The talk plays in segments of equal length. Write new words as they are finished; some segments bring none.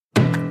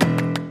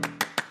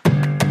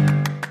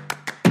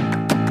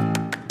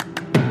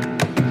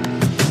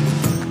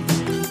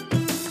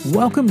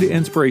Welcome to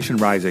Inspiration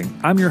Rising.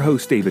 I'm your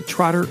host, David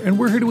Trotter, and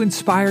we're here to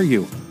inspire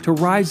you to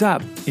rise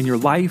up in your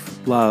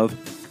life, love,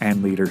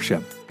 and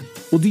leadership.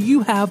 Well, do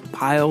you have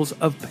piles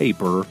of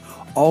paper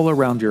all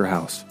around your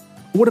house?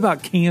 What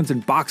about cans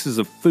and boxes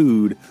of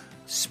food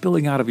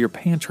spilling out of your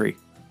pantry?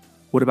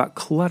 What about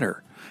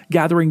clutter,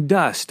 gathering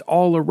dust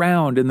all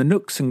around in the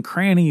nooks and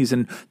crannies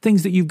and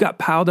things that you've got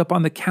piled up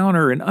on the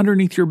counter and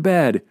underneath your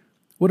bed?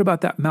 What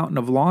about that mountain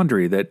of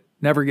laundry that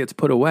never gets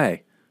put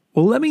away?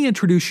 Well, let me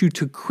introduce you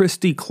to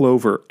Christy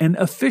Clover, an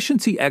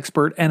efficiency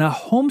expert and a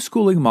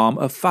homeschooling mom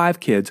of 5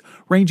 kids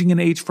ranging in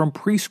age from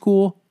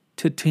preschool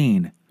to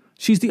teen.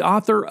 She's the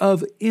author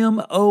of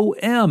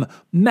MOM,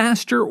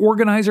 Master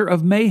Organizer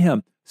of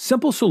Mayhem,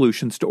 Simple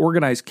Solutions to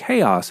Organize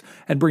Chaos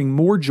and Bring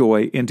More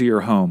Joy into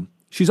Your Home.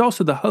 She's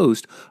also the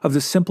host of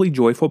the Simply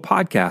Joyful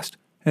podcast.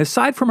 And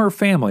aside from her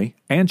family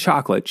and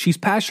chocolate, she's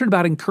passionate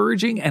about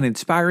encouraging and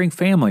inspiring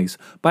families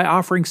by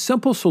offering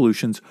simple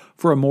solutions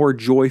for a more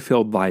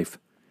joy-filled life.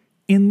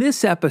 In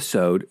this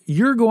episode,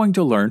 you're going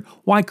to learn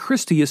why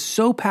Christy is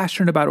so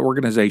passionate about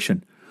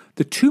organization,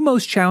 the 2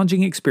 most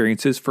challenging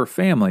experiences for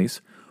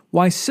families,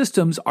 why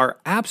systems are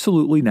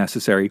absolutely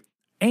necessary,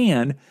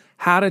 and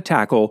how to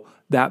tackle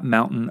that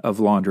mountain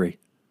of laundry.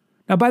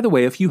 Now, by the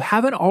way, if you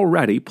haven't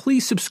already,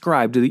 please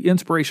subscribe to the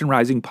Inspiration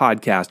Rising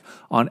podcast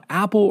on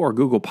Apple or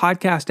Google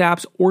Podcast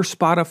apps or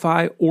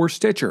Spotify or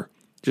Stitcher.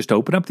 Just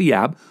open up the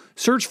app,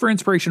 search for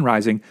Inspiration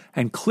Rising,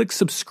 and click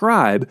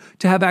subscribe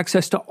to have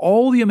access to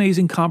all the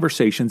amazing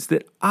conversations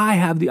that I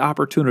have the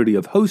opportunity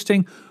of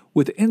hosting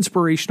with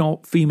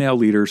inspirational female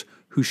leaders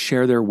who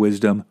share their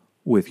wisdom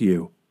with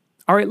you.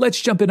 All right,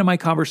 let's jump into my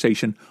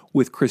conversation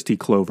with Christy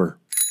Clover.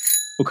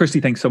 Well, Christy,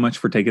 thanks so much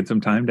for taking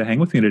some time to hang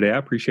with me today. I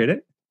appreciate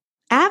it.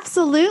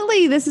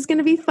 Absolutely. This is going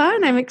to be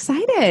fun. I'm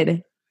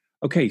excited.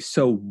 Okay,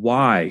 so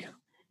why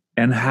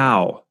and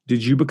how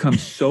did you become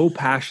so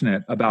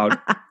passionate about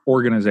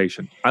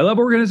organization? I love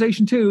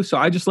organization too, so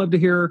I'd love to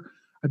hear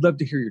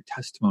your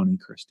testimony,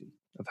 Christy,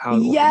 of how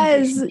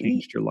organization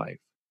changed your life.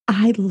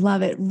 I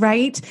love it.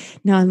 Right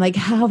now, I'm like,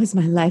 how has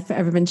my life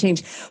ever been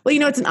changed? Well,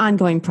 it's an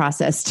ongoing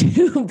process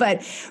too,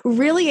 but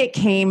really it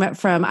came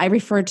from, I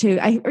refer to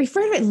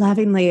it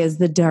lovingly as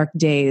the dark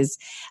days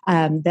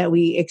that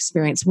we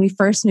experienced. When we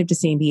first moved to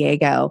San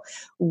Diego,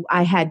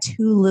 I had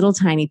 2 little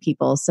tiny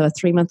people, so a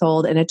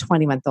 3-month-old and a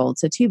 20-month-old,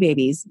 so 2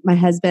 babies. My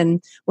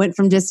husband went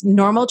from just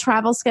normal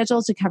travel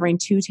schedule to covering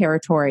 2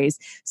 territories.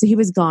 So he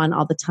was gone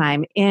all the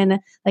time. In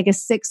like a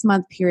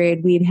 6-month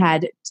period, we'd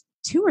had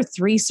 2 or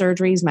 3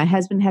 surgeries. My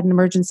husband had an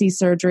emergency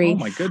surgery. Oh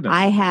my goodness.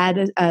 I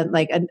had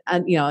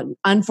an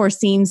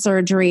unforeseen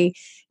surgery.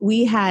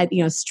 We had,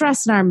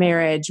 stress in our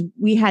marriage.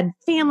 We had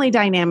family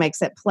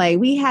dynamics at play.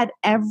 We had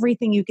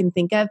everything you can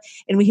think of.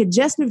 And we had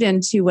just moved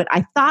into what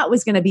I thought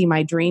was going to be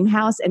my dream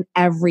house, and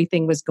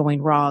everything was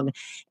going wrong.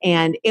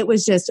 And it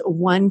was just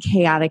one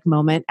chaotic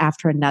moment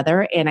after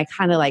another. And I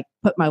kind of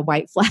put my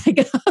white flag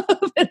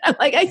up and I'm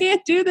like, I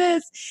can't do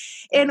this.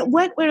 And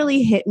what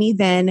really hit me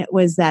then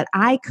was that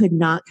I could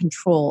not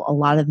control a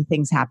lot of the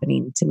things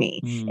happening to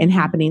me and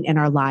happening in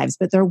our lives.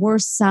 But there were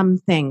some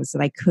things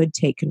that I could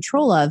take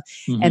control of.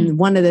 And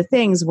one of the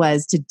things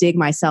was to dig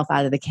myself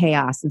out of the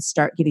chaos and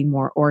start getting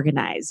more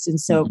organized. And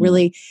so it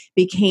really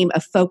became a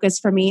focus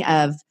for me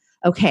of,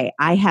 okay,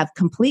 I have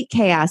complete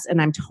chaos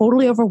and I'm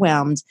totally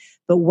overwhelmed,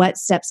 but what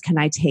steps can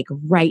I take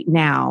right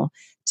now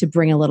to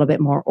bring a little bit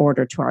more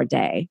order to our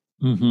day?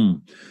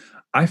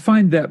 I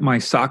find that my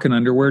sock and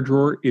underwear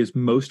drawer is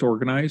most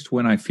organized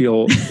when I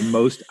feel the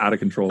most out of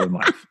control in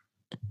life.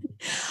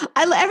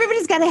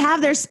 Everybody's got to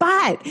have their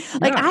spot.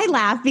 I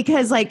laugh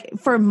because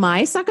for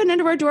my sock and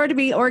underwear drawer to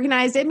be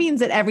organized, it means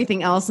that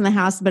everything else in the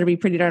house better be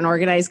pretty darn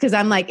organized, because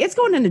I'm like, it's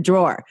going in a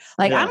drawer.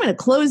 I'm going to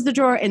close the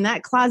drawer and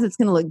that closet's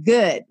going to look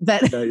good.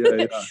 But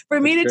for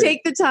me to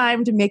take the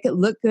time to make it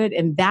look good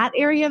in that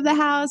area of the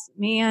house,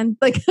 man,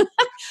 but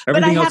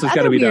I have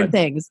other weird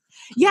things.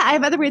 Yeah, I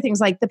have other weird things.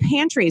 Like the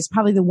pantry is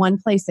probably the one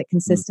place that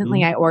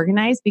consistently I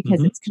organize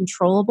because it's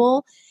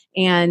controllable,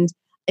 and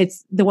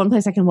it's the one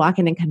place I can walk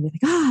in and kind of be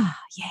like,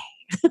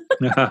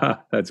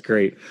 yay. That's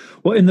great.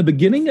 Well, in the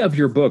beginning of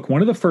your book,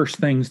 one of the first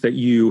things that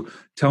you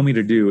tell me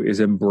to do is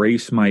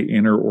embrace my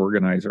inner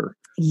organizer.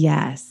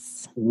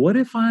 Yes. What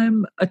if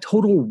I'm a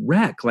total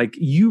wreck?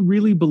 You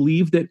really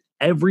believe that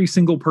every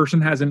single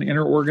person has an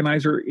inner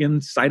organizer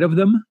inside of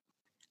them?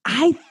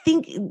 I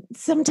think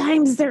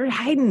sometimes they're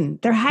hiding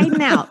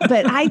out,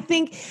 but I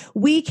think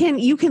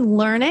you can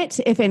learn it,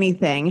 if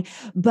anything.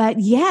 But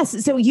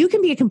yes, so you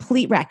can be a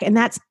complete wreck, and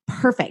that's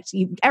perfect.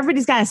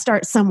 Everybody's got to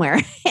start somewhere.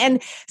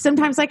 And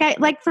sometimes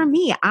for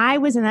me, I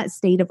was in that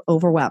state of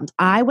overwhelmed.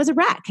 I was a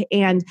wreck,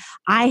 and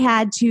I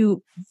had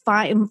to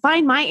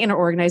find my inner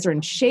organizer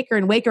and shake her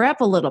and wake her up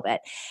a little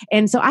bit.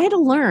 And so I had to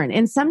learn.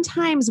 And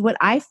sometimes what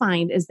I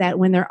find is that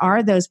when there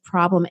are those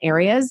problem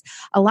areas,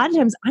 a lot of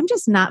times I'm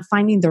just not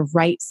finding the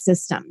right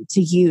system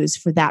to use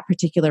for that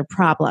particular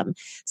problem.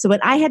 So what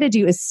I had to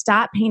do is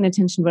stop paying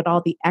attention to what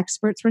all the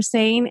experts were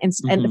saying. And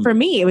for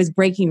me, it was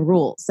breaking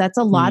rules. That's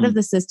a lot of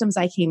the systems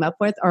I came up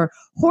with are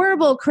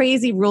horrible,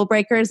 crazy rule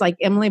breakers. Like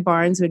Emily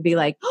Barnes would be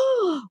like,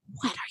 oh,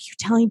 what are you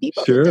telling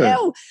people Sure. to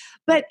do?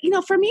 But,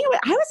 for me,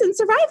 I was in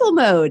survival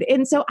mode.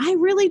 And so I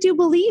really do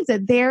believe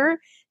that there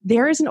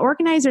is an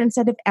organizer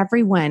instead of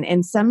everyone.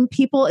 And some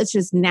people, it's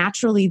just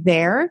naturally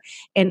there.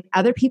 And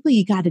other people,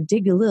 you got to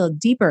dig a little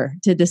deeper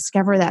to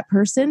discover that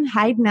person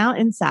hiding out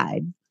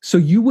inside. So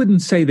you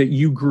wouldn't say that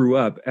you grew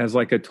up as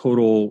like a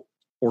total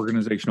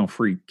organizational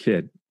freak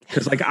kid?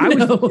 Because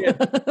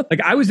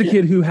I was a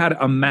kid who had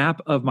a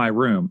map of my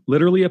room,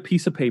 literally a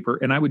piece of paper,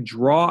 and I would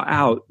draw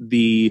out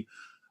the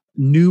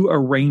new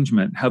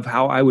arrangement of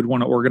how I would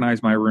want to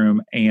organize my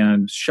room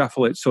and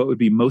shuffle it so it would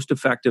be most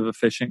effective,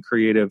 efficient,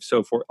 creative,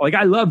 so forth. Like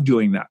I love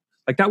doing that.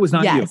 Like that was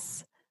not you.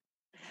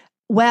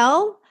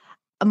 Well,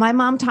 my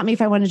mom taught me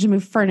if I wanted to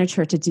move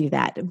furniture to do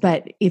that.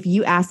 But if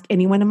you ask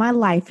anyone in my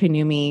life who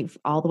knew me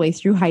all the way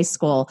through high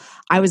school,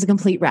 I was a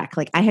complete wreck.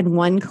 Like I had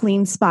one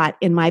clean spot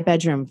in my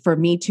bedroom for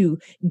me to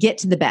get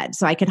to the bed.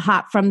 So I could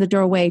hop from the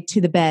doorway to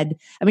the bed.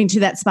 To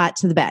that spot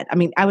to the bed.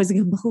 I was a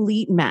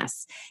complete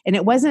mess. And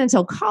it wasn't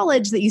until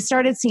college that you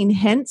started seeing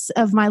hints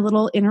of my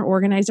little inner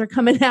organizer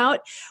coming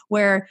out,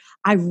 where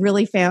I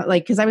really found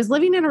because I was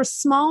living in a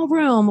small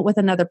room with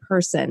another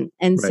person.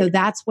 And so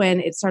that's when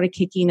it started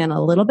kicking in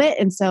a little bit.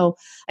 And so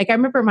I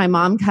remember my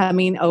mom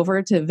coming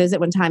over to visit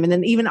one time, and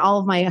then even all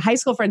of my high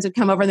school friends would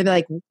come over and they'd be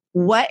like,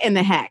 what in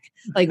the heck?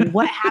 Like,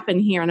 what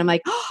happened here? And I'm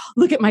like, oh,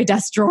 look at my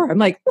desk drawer. I'm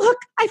like, look,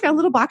 I found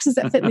little boxes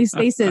that fit in these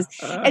spaces.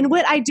 And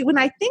what I do, when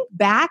I think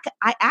back,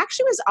 I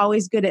actually was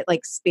always good at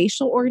like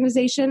spatial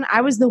organization. I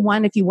was the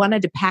one, if you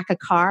wanted to pack a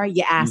car,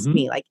 you asked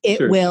me, like,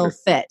 it will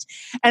fit.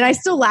 And I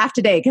still laugh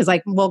today because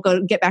like, we'll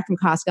go get back from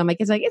Costco. I'm like,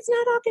 it's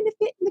not all going to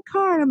fit in the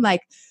car. And I'm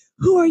like,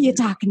 who are you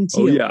talking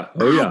to?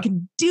 I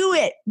can do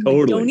it.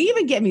 Totally. Don't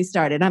even get me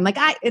started. I'm like,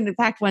 in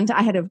fact, one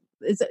time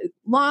it's a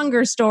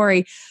longer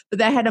story,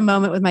 but I had a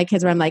moment with my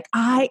kids where I'm like,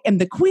 I am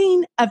the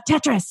queen of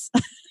Tetris.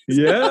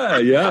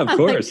 Of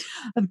course.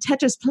 Of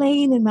Tetris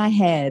playing in my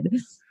head.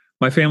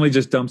 My family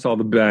just dumps all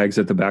the bags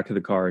at the back of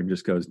the car and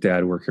just goes,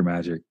 Dad, work your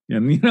magic.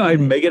 And, I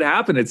make it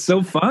happen. It's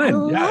so fun. I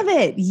love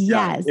it.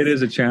 Yes. It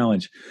is a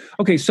challenge.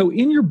 Okay. So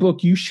in your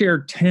book, you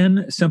share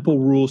 10 simple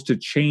rules to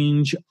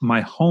change my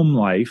home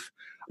life.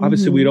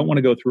 Obviously, we don't want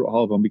to go through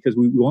all of them because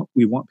we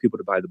want people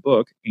to buy the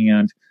book.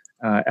 And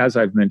as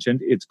I've mentioned,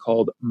 it's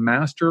called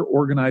Master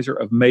Organizer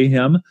of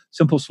Mayhem,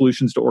 Simple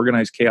Solutions to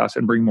Organize Chaos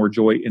and Bring More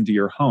Joy into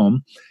Your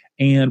Home.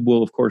 And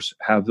we'll, of course,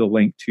 have the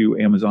link to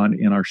Amazon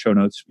in our show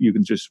notes. You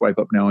can just swipe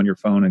up now on your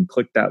phone and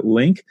click that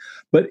link.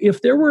 But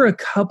if there were a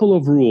couple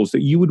of rules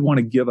that you would want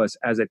to give us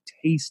as a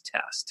taste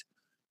test,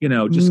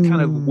 just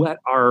kind of whet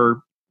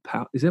our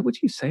palate. Is that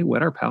what you say?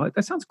 Whet our palate?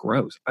 That sounds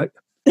gross.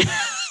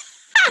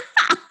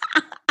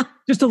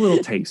 Just a little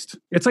taste.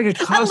 It's like a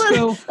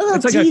Costco.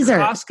 It's like teaser.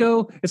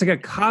 It's like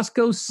a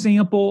Costco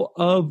sample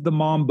of the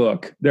Mom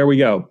book. There we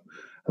go.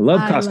 I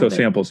love Costco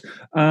samples.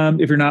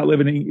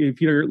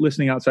 If you're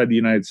listening outside the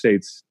United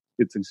States,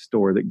 it's a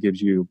store that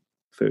gives you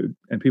food,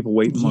 and people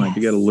wait in line to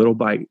get a little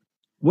bite.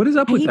 What is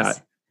up with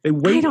that? They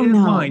wait in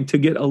line to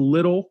get a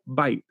little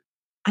bite.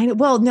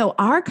 No,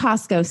 our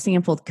Costco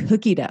sampled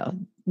cookie dough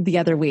the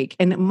other week,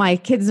 and my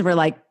kids were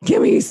like,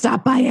 can we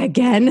stop by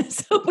again?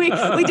 So we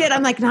did.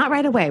 I'm like, not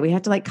right away. We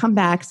have to come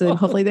back. So then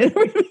hopefully they don't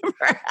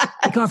remember us.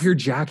 Take off your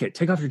jacket.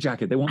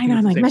 They won't. I know.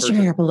 I'm like, mess your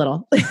hair up a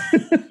little.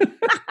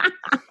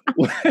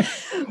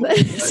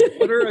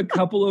 What are a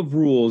couple of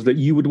rules that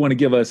you would want to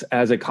give us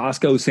as a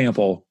Costco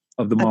sample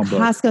of the Mom book?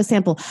 Costco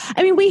sample.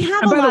 We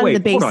have a lot of the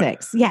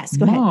basics. Yes,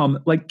 go ahead.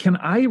 Mom, can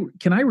I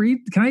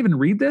even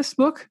read this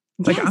book?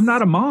 Yes. I'm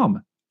not a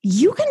mom.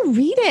 You can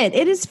read it.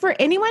 It is for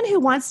anyone who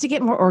wants to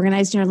get more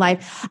organized in your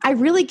life. I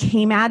really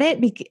came at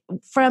it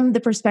from the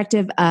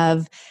perspective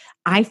of,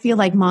 I feel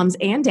like moms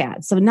and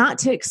dads, so not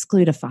to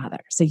exclude a father,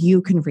 so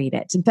you can read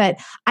it. But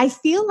I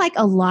feel like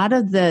a lot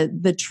of the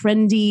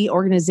trendy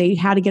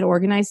organization, how to get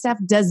organized stuff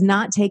does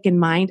not take in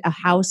mind a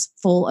house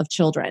full of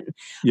children.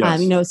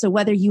 Yes. So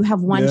whether you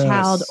have one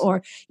child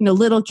or,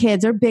 little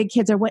kids or big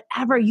kids or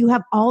whatever, you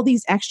have all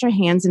these extra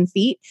hands and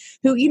feet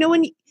who,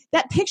 when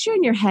that picture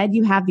in your head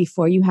you have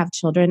before you have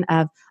children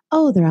of,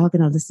 they're all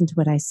going to listen to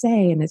what I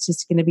say, and it's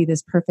just going to be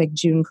this perfect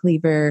June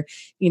Cleaver,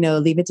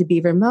 Leave It to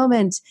Beaver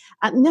moment.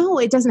 No,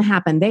 it doesn't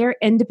happen. They are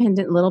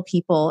independent little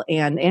people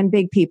and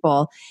big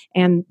people,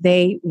 and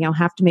they,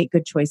 have to make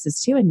good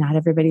choices too. And not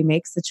everybody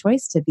makes the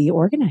choice to be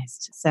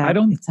organized. So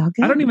it's all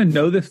good. I don't even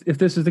know if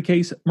this is the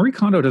case. Marie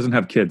Kondo doesn't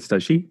have kids,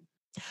 does she?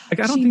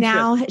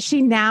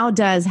 She now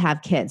does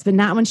have kids, but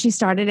not when she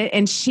started it.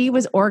 And she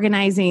was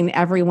organizing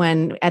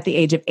everyone at the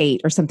age of 8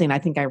 or something, I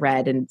think I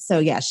read. And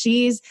so,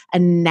 she's a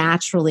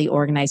naturally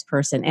organized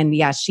person. And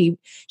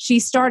she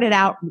started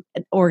out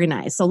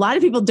organized. So a lot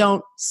of people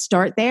don't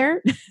start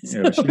there.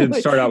 She didn't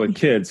start out with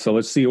kids. So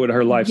let's see what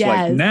her life's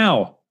like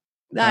now.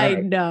 I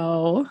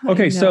know.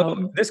 Okay.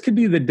 So this could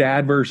be the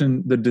dad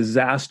version, the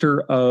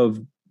disaster of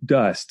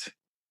dust.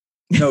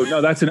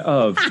 No, that's an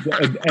of.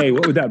 A,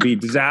 what would that be?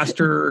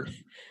 Disaster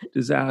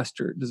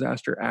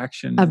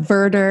action.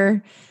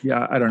 Averter.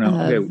 Yeah, I don't know.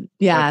 Okay.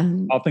 Yeah.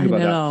 I'll think about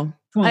that.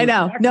 Come on, I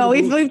know. No,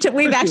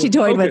 we've actually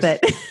toyed with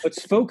it.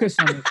 Let's focus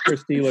on this,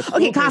 Christy.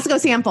 Okay, Costco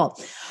sample.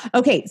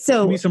 Okay,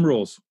 so give me some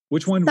rules.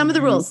 Which one? Some of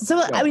the rules.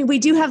 So, I mean, we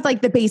do have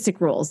like the basic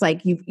rules,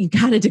 like you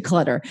got to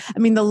declutter. I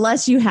mean, the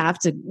less you have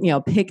to,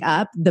 pick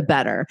up, the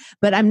better.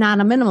 But I'm not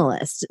a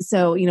minimalist.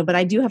 So, but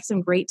I do have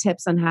some great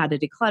tips on how to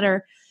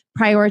declutter.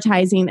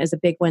 Prioritizing is a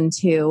big one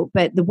too.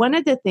 But one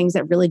of the things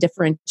that really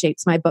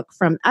differentiates my book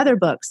from other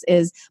books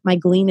is my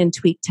glean and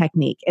tweak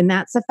technique. And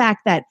that's the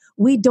fact that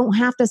we don't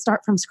have to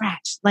start from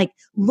scratch. Like,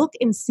 look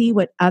and see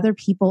what other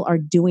people are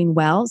doing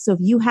well. So if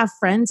you have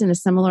friends in a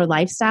similar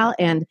lifestyle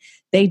and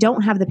they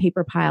don't have the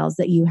paper piles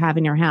that you have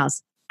in your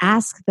house,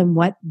 ask them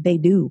what they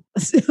do.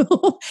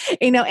 So,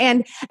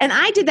 and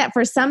I did that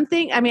for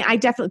something. I mean, I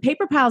definitely,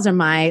 paper piles are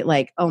my,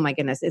 oh my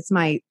goodness, it's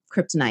my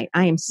kryptonite.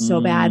 I am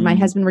so bad. My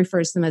husband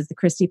refers to them as the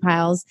Christy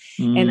piles.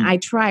 And I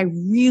try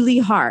really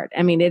hard.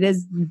 I mean, it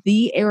is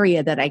the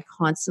area that I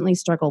constantly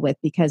struggle with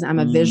because I'm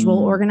a visual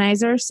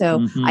organizer.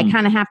 So I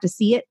kind of have to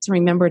see it to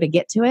remember to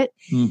get to it.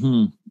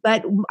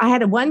 But I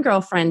had one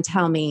girlfriend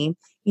tell me,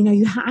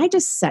 I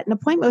just set an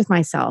appointment with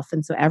myself.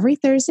 And so every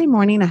Thursday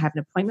morning I have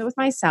an appointment with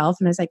myself.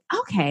 And I was like,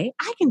 okay,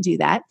 I can do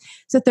that.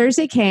 So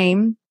Thursday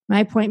came, my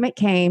appointment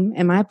came,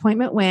 and my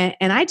appointment went,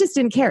 and I just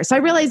didn't care. So I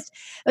realized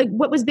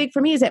what was big for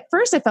me is at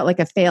first I felt like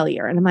a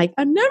failure. And I'm like,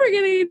 I'm never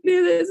going to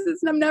do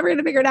this. I'm never going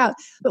to figure it out.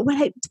 But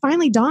what it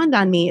finally dawned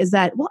on me is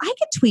that, I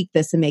could tweak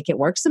this and make it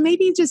work. So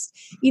maybe just,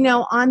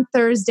 on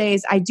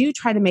Thursdays, I do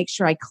try to make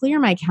sure I clear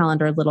my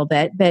calendar a little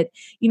bit, but,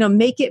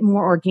 make it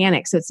more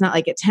organic. So it's not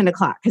like at 10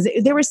 o'clock. Because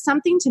there was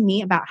something to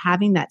me about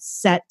having that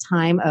set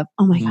time of,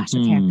 oh my gosh,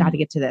 okay, I've got to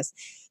get to this.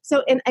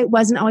 So, and it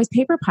wasn't always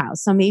paper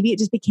piles. So maybe it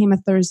just became a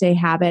Thursday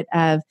habit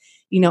of,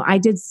 I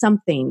did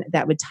something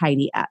that would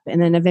tidy up.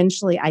 And then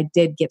eventually I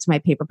did get to my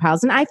paper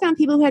piles. And I found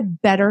people who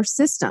had better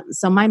systems.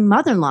 So my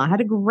mother-in-law had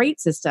a great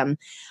system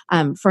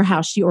for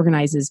how she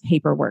organizes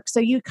paperwork. So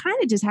you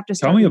kind of just have to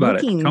start Tell me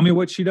about it. Tell me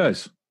what she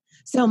does.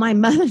 So my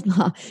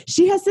mother-in-law,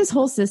 she has this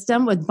whole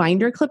system with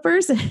binder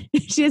clippers.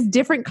 She has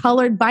different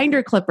colored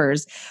binder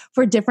clippers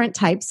for different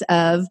types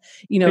of,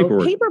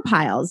 paper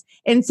piles.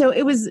 And so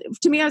it was,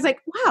 to me, I was like,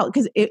 wow,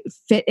 because it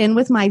fit in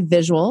with my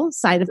visual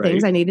side of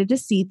things. I needed to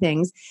see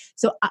things.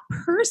 So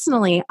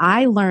personally,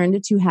 I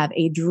learned to have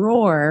a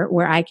drawer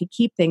where I could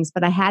keep things,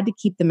 but I had to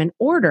keep them in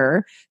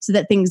order so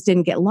that things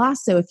didn't get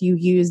lost. So if you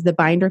use the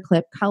binder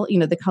clip,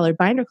 the colored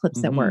binder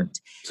clips that worked.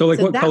 So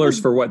what colors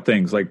for what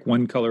things? Like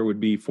one color would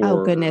be for...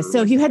 Oh, goodness.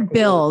 So if you had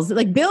bills,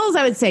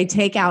 I would say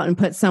take out and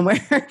put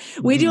somewhere.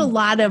 We do a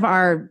lot of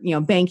our,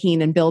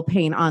 banking and bill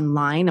paying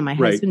online, and my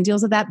husband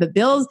deals with that. But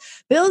bills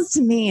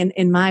to me,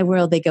 in my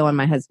world, they go on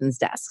my husband's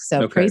desk.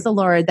 So praise the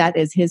Lord, that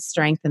is his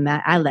strength, and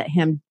that I let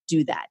him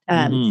do that.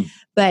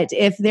 But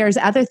if there's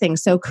other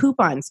things, so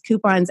coupons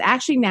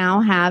actually now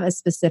have a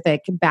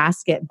specific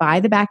basket by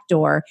the back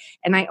door,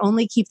 and I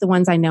only keep the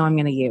ones I know I'm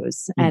going to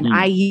use. And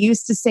I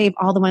used to save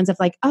all the ones of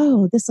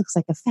this looks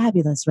like a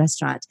fabulous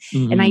restaurant.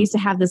 And I used to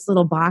have this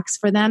little box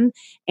for them,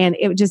 and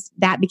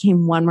that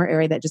became one more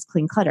area that just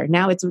clean clutter.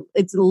 Now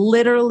it's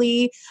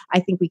literally, I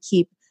think we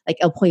keep like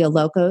El Pollo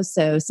Loco.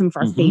 So some of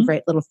our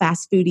favorite little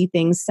fast foodie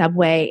things,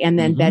 Subway, and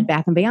then Bed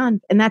Bath &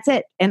 Beyond. And that's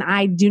it. And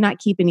I do not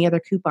keep any other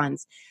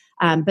coupons.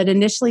 But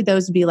initially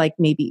those would be like,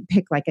 maybe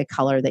pick like a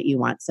color that you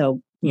want.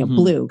 So,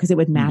 blue, because it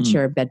would match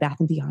your Bed Bath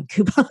 & Beyond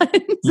coupons.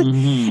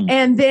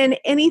 And then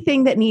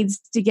anything that needs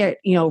to get,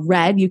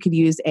 red, you could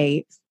use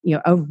a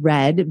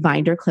red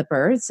binder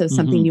clipper. So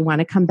something you want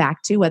to come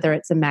back to, whether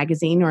it's a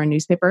magazine or a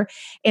newspaper.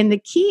 And the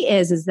key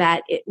is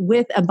that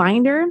with a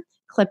binder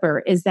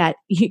clipper is that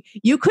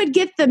you could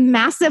get the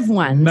massive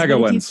ones. Mega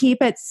ones. If you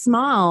keep it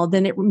small,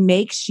 then it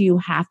makes you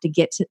have to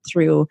get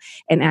through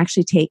and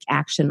actually take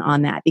action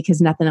on that,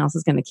 because nothing else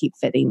is going to keep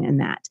fitting in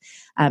that.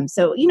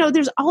 So,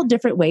 there's all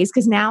different ways,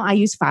 because now I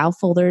use file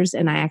folders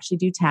and I actually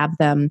do tab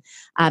them.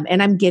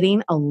 And I'm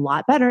getting a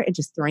lot better at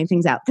just throwing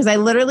things out, because I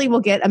literally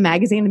will get a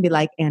magazine and be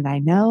like, and I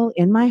know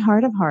in my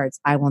heart of hearts,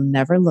 I will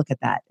never look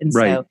at that. And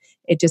so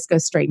it just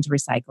goes straight into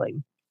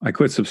recycling. I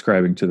quit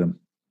subscribing to them.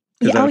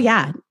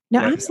 Yeah. No,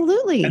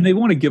 absolutely. And they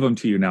want to give them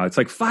to you now. It's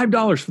like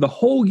 $5 for the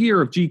whole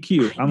year of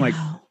GQ. I'm like,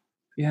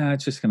 yeah,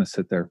 it's just going to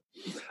sit there.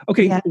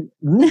 Okay. Yeah.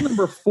 Rule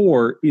number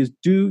 4 is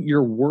do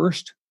your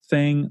worst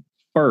thing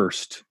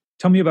first.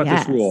 Tell me about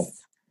this rule.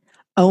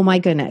 Oh my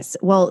goodness.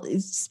 Well,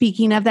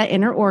 speaking of that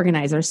inner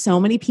organizer, so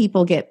many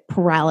people get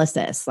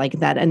paralysis, like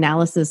that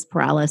analysis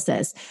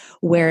paralysis,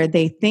 where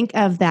they think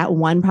of that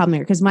one problem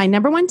here. Because my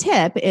number one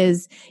tip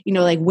is,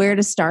 where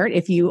to start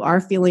if you are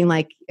feeling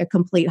like a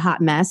complete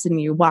hot mess and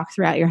you walk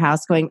throughout your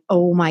house going,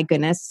 oh my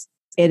goodness,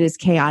 it is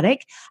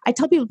chaotic. I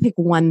tell people pick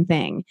one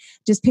thing.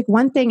 Just pick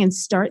one thing and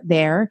start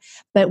there.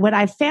 But what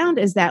I've found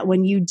is that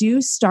when you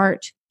do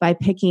start by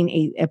picking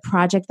a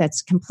project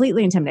that's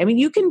completely intimidating. I mean,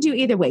 you can do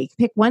either way. You can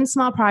pick one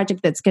small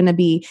project that's going to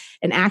be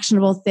an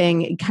actionable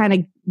thing, kind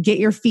of get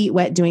your feet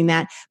wet doing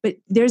that. But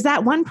there's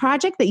that one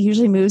project that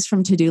usually moves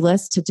from to-do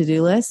list to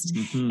to-do list.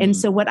 Mm-hmm. And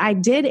so what I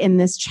did in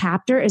this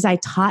chapter is I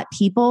taught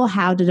people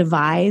how to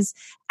devise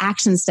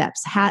action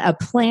steps, a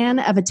plan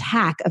of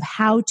attack of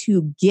how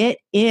to get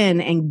in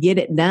and get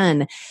it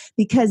done,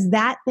 because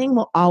that thing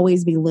will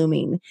always be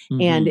looming.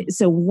 Mm-hmm. And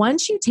so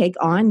once you take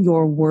on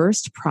your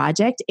worst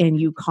project and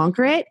you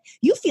conquer it,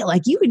 you feel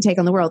like you can take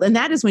on the world. And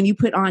that is when you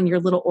put on your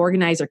little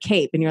organizer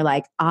cape and you're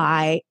like,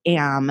 I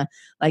am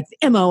like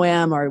the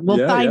MOM, or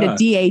we'll find a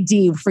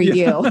DAD for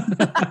you.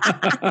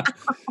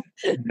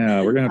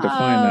 Yeah, we're going to have to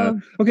find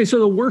that. Okay, so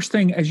the worst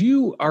thing, as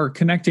you are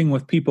connecting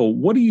with people,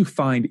 what do you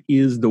find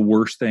is the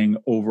worst thing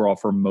overall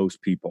for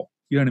most people?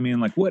 You know what I mean?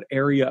 Like what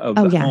area of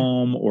the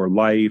home or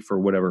life or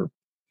whatever?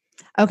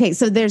 Okay,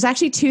 so there's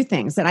actually two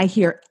things that I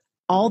hear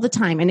all the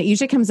time, and it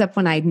usually comes up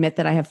when I admit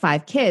that I have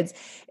 5 kids,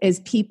 is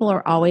people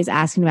are always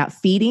asking about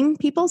feeding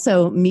people.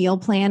 So meal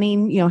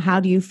planning, how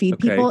do you feed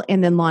people?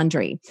 And then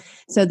laundry.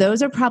 So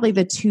those are probably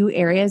the 2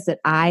 areas that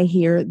I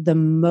hear the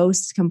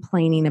most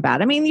complaining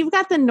about. I mean, you've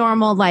got the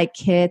normal like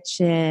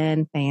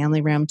kitchen, family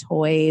room,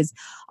 toys,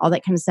 all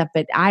that kind of stuff.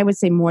 But I would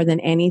say more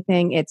than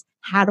anything, it's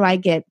how do I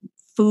get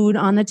food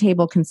on the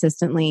table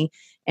consistently,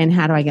 and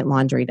how do I get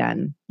laundry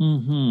done?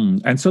 Mm-hmm.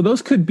 And so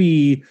those could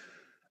be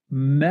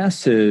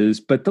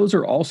messes, but those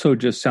are also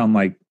just sound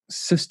like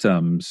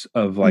systems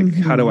of like,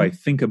 mm-hmm. how do I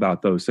think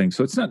about those things?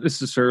 So it's not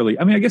necessarily,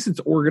 I mean, I guess it's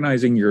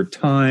organizing your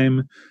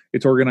time.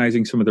 It's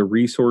organizing some of the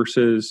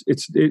resources.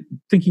 It's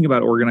thinking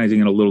about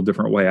organizing in a little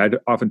different way. I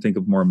often think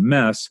of more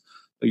mess,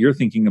 but you're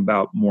thinking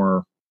about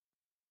more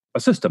a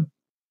system.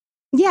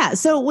 Yeah.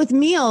 So with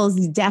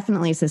meals,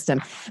 definitely a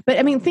system. But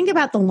I mean, think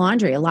about the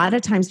laundry. A lot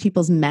of times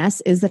people's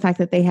mess is the fact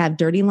that they have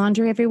dirty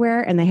laundry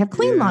everywhere and they have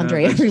clean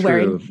laundry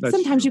everywhere. True. And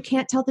sometimes you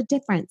can't tell the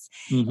difference.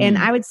 Mm-hmm. And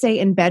I would say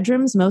in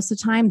bedrooms, most of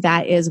the time,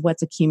 that is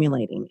what's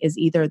accumulating, is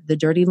either the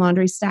dirty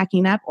laundry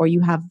stacking up, or you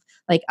have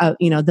like,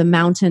 the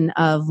mountain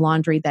of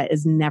laundry that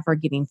is never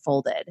getting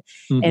folded.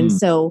 Mm-hmm. And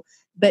so,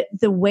 but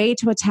the way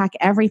to attack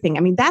everything,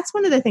 I mean, that's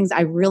one of the things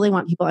I really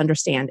want people to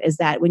understand, is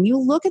that when you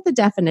look at the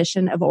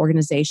definition of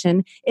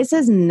organization, it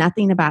says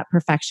nothing about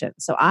perfection.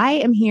 So I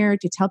am here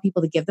to tell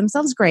people to give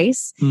themselves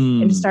grace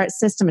and to start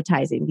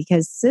systematizing,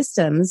 because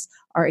systems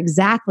are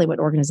exactly what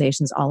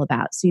organization is all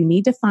about. So you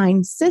need to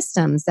find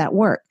systems that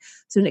work.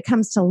 So when it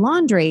comes to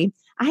laundry,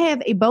 I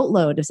have a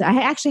boatload of,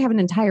 I actually have an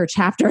entire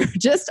chapter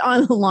just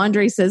on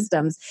laundry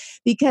systems,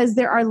 because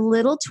there are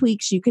little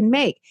tweaks you can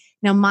make.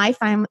 Now, my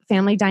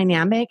family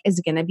dynamic is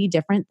going to be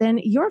different than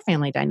your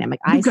family dynamic.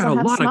 You've got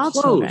a lot of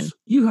clothes.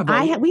 You have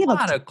we have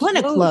a ton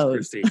of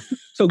clothes.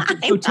 So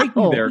take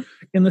me there.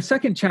 In the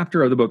second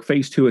chapter of the book,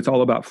 phase 2, it's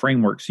all about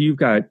frameworks. So you've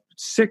got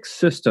 6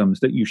 systems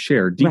that you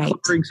share: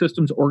 decluttering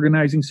systems,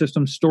 organizing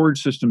systems,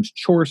 storage systems,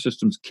 chore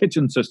systems,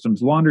 kitchen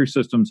systems, laundry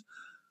systems.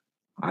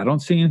 I don't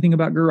see anything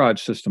about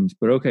garage systems,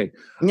 but okay.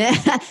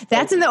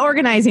 That's in the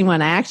organizing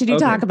one. I actually do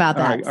talk about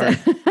that. All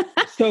right.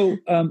 So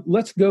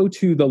let's go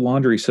to the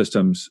laundry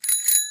systems.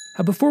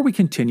 Before we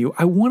continue,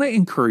 I want to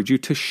encourage you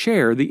to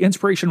share the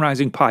Inspiration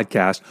Rising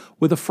podcast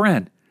with a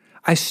friend.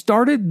 I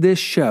started this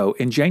show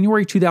in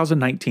January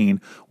 2019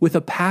 with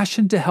a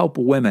passion to help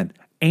women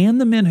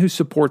and the men who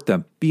support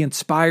them be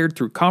inspired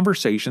through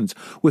conversations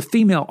with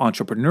female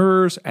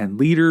entrepreneurs and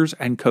leaders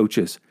and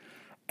coaches.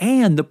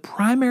 And the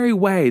primary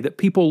way that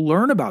people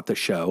learn about the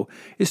show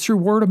is through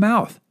word of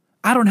mouth.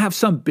 I don't have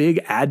some big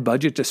ad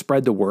budget to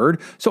spread the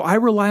word, so I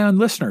rely on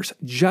listeners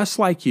just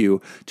like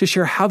you to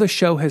share how the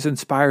show has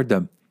inspired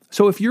them.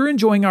 So if you're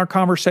enjoying our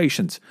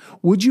conversations,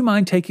 would you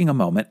mind taking a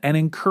moment and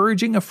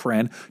encouraging a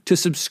friend to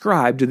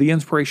subscribe to the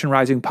Inspiration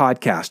Rising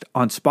podcast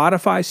on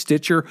Spotify,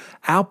 Stitcher,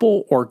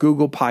 Apple, or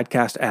Google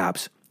podcast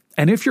apps?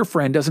 And if your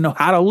friend doesn't know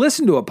how to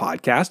listen to a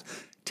podcast,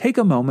 take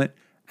a moment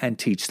and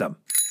teach them.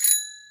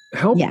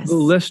 Help the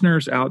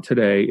listeners out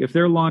today. If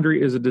their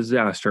laundry is a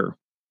disaster,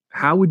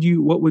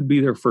 what would be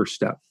their first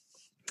step?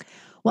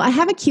 Well, I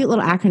have a cute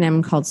little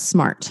acronym called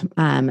SMART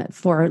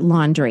for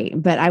laundry,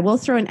 but I will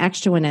throw an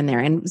extra one in there.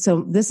 And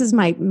so this is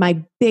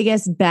my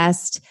biggest,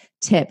 best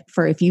tip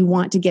for if you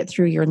want to get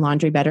through your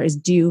laundry better, is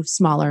do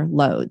smaller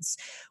loads.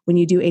 When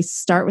you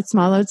start with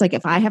small loads, like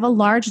if I have a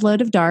large load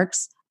of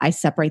darks, I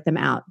separate them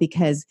out,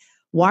 because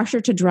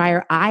washer to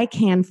dryer, I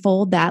can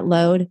fold that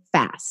load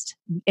fast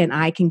and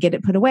I can get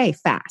it put away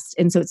fast.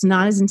 And so it's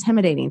not as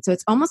intimidating. So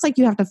it's almost like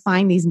you have to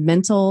find these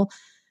mental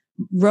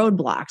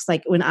roadblocks.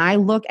 Like when I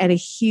look at a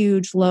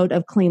huge load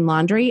of clean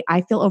laundry,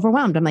 I feel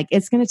overwhelmed. I'm like,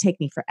 it's going to take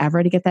me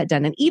forever to get that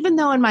done. And even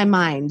though in my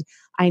mind,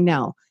 I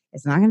know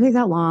it's not going to take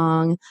that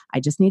long, I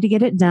just need to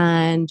get it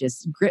done.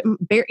 Just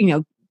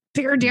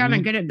tear down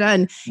and get it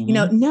done.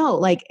 Mm-hmm. No,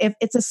 like if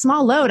it's a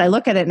small load, I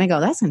look at it and I go,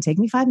 that's going to take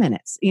me 5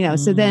 minutes,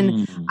 so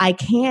then I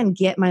can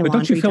get my But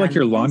laundry don't you feel like done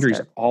your laundry's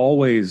faster.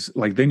 always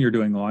like, then you're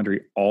doing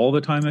laundry all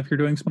the time if you're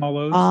doing small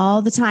loads?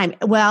 All the time.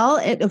 Well,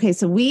 okay.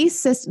 So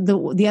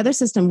the other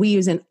system we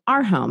use in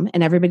our home,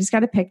 and everybody's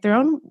got to pick their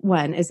own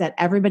one, is that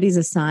everybody's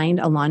assigned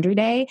a laundry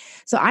day.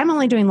 So I'm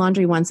only doing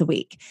laundry once a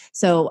week.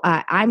 So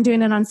I'm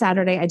doing it on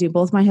Saturday. I do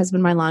both my husband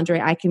and my laundry.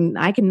 I can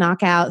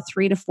knock out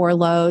 3 to 4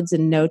 loads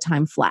in no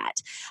time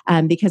flat,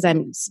 because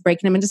I'm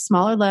breaking them into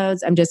smaller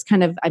loads. I'm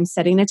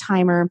setting a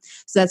timer.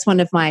 So that's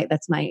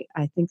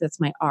I think that's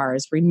my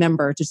R's.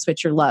 Remember to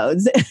switch your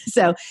loads.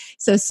 So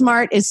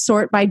SMART is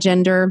sort by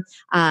gender.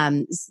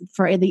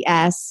 For the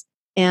S,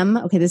 M.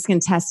 Okay, this is going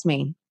to test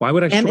me. Why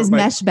would I M sort is by,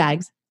 mesh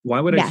bags. Why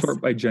would I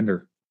sort by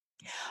gender?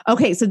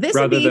 Okay, so this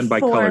rather would be than by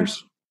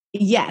colors.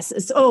 Yes.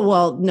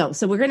 No.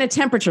 So we're going to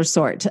temperature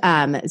sort.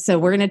 So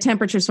we're going to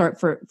temperature sort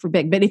for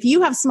big. But if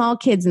you have small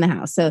kids in the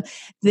house, so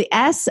the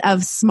S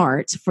of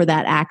SMART for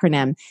that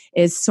acronym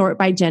is sort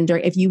by gender.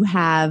 If you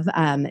have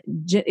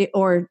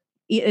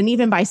and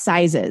even by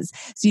sizes.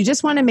 So you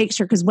just want to make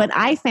sure, because what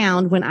I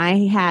found when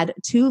I had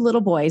 2 little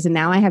boys and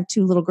now I have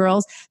 2 little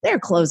girls, their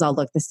clothes all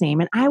look the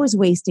same. And I was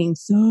wasting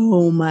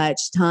so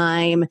much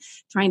time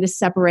trying to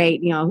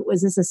separate,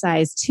 was this a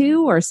size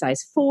 2 or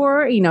size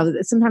 4?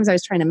 Sometimes I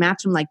was trying to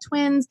match them like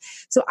twins.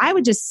 So I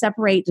would just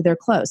separate their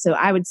clothes. So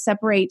I would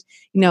separate,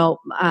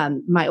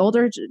 my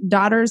older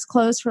daughter's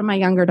clothes from my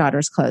younger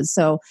daughter's clothes.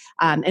 So,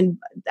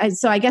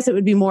 so I guess it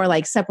would be more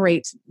like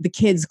separate the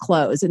kids'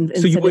 clothes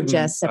instead of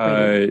just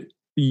separating.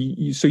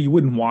 So you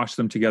wouldn't wash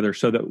them together,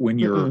 so that when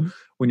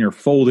you're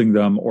folding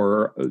them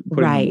or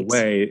putting them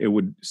away, it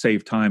would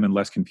save time and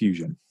less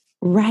confusion.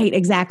 Right,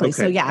 exactly.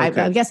 Okay, so yeah,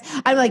 okay. I guess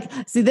I'm like,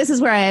 see, this is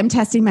where I am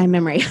testing my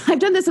memory. I've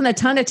done this in a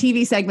ton of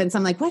TV segments.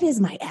 I'm like, what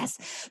is my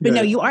S? But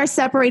no, you are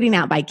separating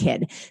out by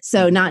kid.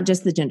 So not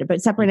just the gender,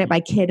 but separating it by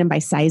kid and by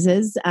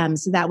sizes.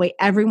 So that way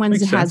everyone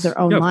has their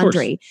own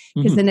laundry.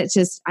 Because then it's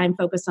just, I'm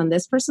focused on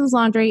this person's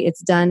laundry.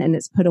 It's done and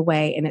it's put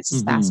away and it's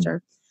just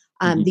faster.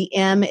 The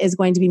M is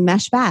going to be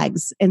mesh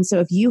bags. And so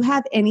if you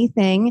have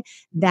anything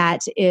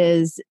that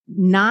is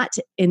not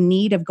in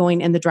need of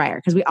going in the dryer,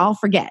 because we all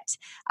forget,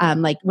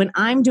 like when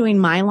I'm doing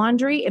my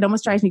laundry, it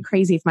almost drives me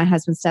crazy if my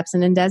husband steps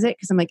in and does it,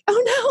 because I'm like,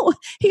 oh no,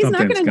 he's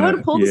not going to know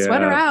to pull the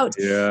sweater out.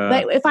 Yeah.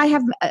 But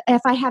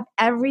if I have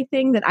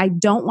everything that I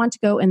don't want to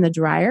go in the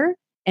dryer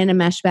in a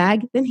mesh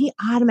bag, then he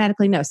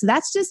automatically knows. So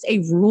that's just a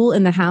rule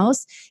in the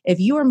house.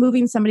 If you are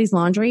moving somebody's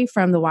laundry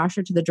from the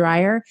washer to the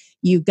dryer,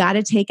 you've got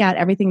to take out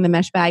everything in the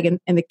mesh bag.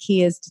 And the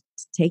key is to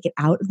take it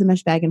out of the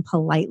mesh bag and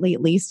politely,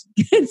 at least.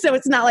 So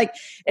it's not like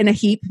in a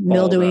heap,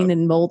 mildewing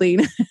and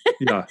molding.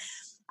 Yeah.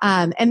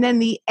 And then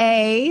the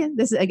A,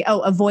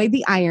 avoid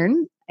the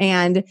iron.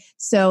 And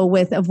so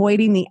with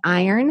avoiding the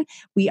iron,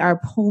 we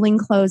are pulling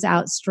clothes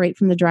out straight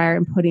from the dryer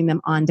and putting them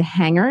onto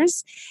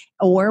hangers,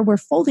 or we're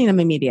folding them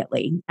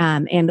immediately.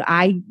 And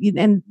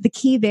the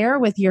key there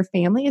with your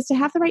family is to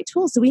have the right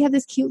tools. So we have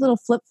this cute little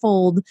flip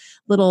fold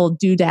little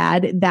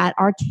doodad that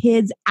our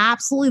kids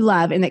absolutely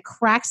love. And it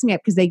cracks me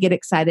up because they get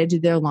excited to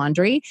do their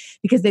laundry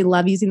because they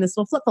love using this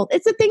little flip fold.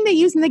 It's a thing they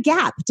use in the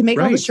Gap to make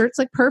all the shirts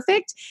look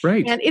perfect.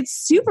 Right. And it's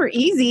super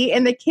easy.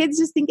 And the kids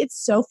just think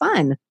it's so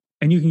fun.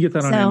 And you can get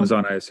that on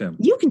Amazon, I assume.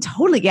 You can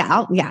totally, get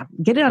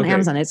it on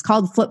Amazon. It's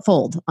called Flip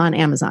Fold on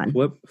Amazon.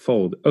 Flip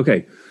Fold.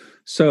 Okay.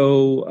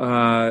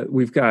 So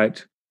we've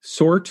got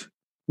sort,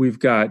 we've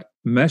got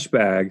mesh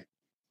bag,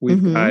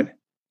 we've got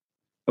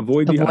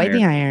avoid the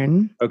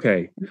iron.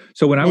 Okay.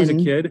 So when I was a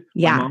kid,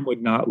 my mom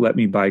would not let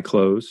me buy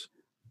clothes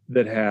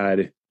that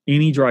had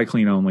any dry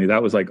clean only.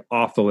 That was like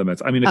off the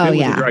limits. I mean, if it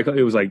was a dry clean,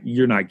 it was like,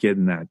 you're not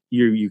getting that.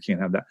 You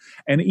can't have that.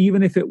 And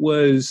even if it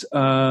was...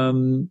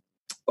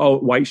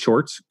 white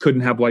shorts.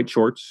 Couldn't have white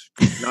shorts.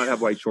 Could not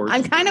have white shorts.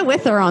 I'm kind of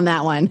with her on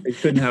that one. They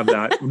couldn't have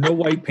that. No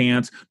white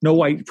pants.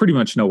 Pretty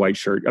much no white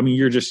shirt. I mean,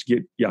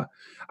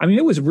 I mean,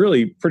 it was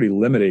really pretty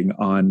limiting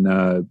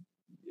on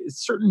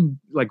certain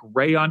like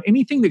rayon,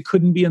 anything that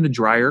couldn't be in the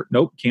dryer.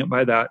 Nope, can't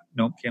buy that.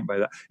 Nope, can't buy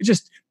that. It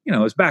just,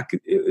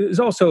 it was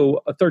also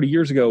 30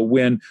 years ago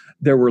when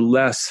there were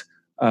less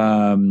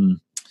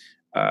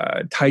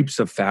types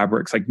of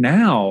fabrics. Like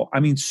now, I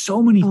mean,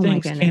 so many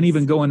things can't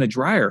even go in the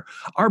dryer.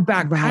 Our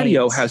back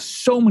patio has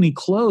so many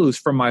clothes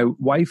from my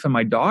wife and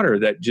my daughter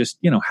that just,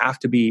 have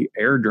to be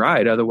air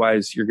dried.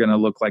 Otherwise you're going to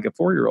look like a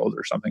 4-year-old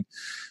or something.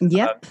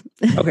 Yep.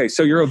 Okay.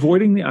 So you're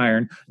avoiding the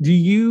iron. Do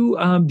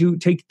you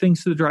take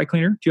things to the dry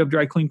cleaner? Do you have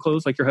dry clean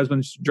clothes like your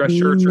husband's dress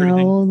shirts or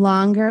anything? No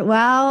longer.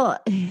 Well,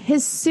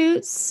 his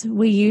suits,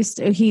 we used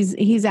to,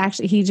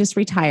 he just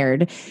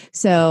retired.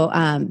 So,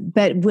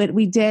 but what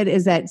we did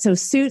is that, so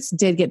suits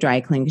did get dry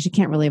clean because you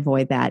can't really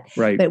avoid that.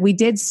 Right. But we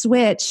did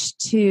switch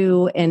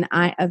to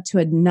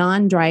a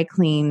non-dry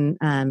clean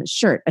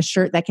shirt, a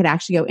shirt that could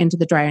actually go into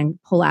the dryer and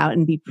pull out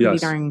and be pretty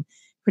darn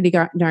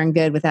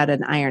good without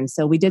an iron.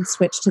 So we did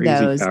switch to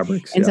those.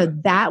 Fabrics, and so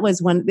that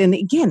was one. And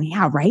again,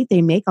 right?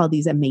 They make all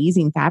these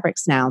amazing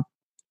fabrics now.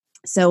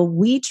 So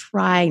we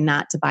try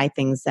not to buy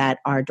things that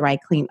are dry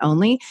clean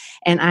only.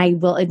 And I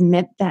will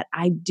admit that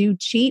I do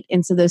cheat.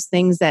 And so those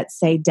things that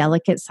say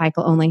delicate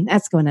cycle only,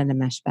 that's going in a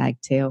mesh bag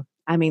too.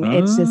 I mean,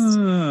 it's just,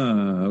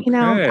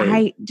 Okay.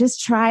 I just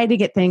try to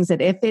get things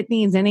that if it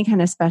needs any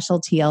kind of special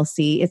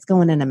TLC, it's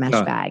going in a mesh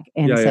Yeah. bag.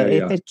 And so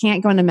if it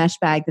can't go in a mesh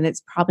bag, then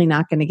it's probably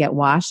not going to get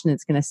washed and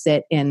it's going to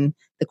sit in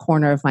the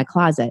corner of my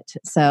closet.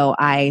 So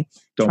I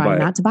try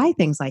not to buy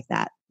things like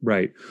that.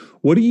 Right.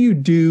 What do you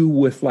do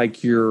with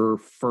like your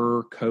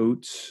fur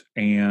coats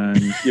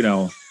and,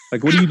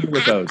 like what do you do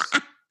with those?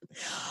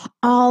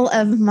 All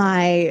of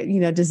my,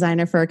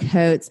 designer fur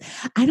coats,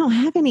 I don't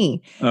have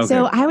any. Okay.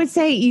 So I would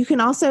say you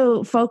can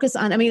also focus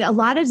on, a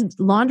lot of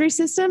laundry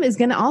system is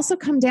going to also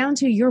come down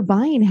to your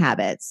buying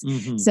habits.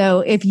 Mm-hmm.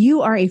 So if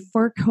you are a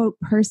fur coat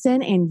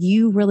person and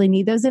you really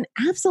need those, then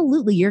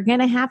absolutely, you're going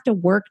to have to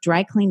work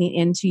dry cleaning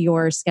into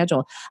your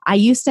schedule. I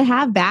used to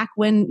have back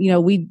when,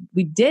 we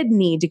did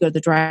need to go to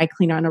the dry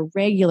cleaner on a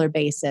regular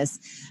basis.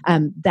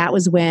 That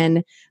was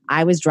when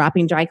I was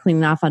dropping dry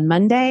cleaning off on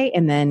Monday.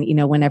 And then,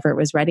 whenever it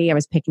was ready, I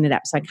was picking it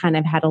up. So I kind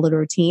of had a little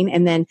routine.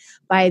 And then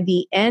by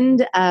the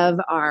end of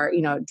our,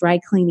 dry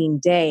cleaning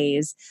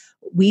days,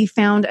 we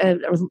found a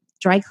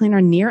dry cleaner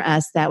near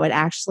us that would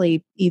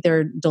actually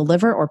either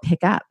deliver or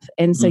pick up.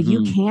 And so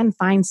you can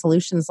find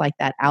solutions like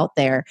that out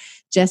there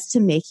just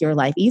to make your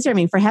life easier.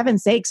 For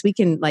heaven's sakes, we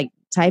can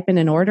type in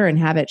an order and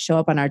have it show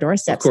up on our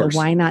doorstep. So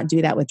why not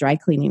do that with dry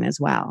cleaning as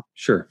well?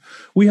 Sure.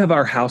 We have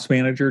our house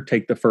manager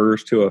take the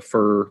furs to a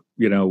fur,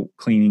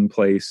 cleaning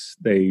place.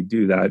 They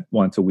do that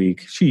once a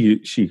week.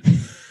 She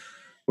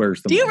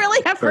wears them. Do you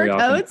really have fur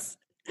coats?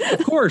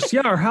 Of course.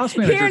 Yeah. Our house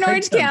manager here in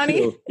Orange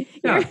County.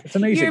 Yeah. It's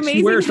amazing. You're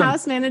amazing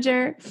house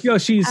manager.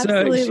 She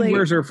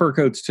wears her fur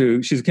coats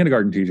too. She's a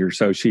kindergarten teacher.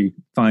 So she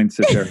finds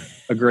that they're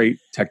a great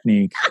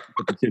technique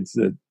for the kids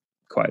to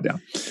quiet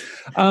down.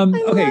 I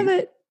love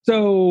it.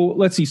 So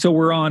let's see. So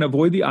we're on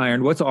avoid the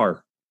iron. What's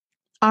R?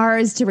 R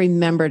is to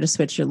remember to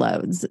switch your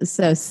loads.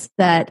 So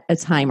set a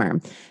timer.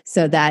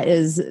 So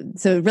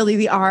really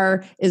the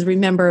R is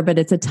remember, but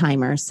it's a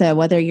timer. So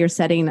whether you're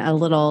setting a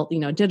little,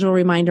 digital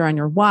reminder on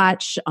your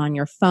watch, on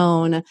your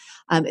phone,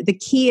 the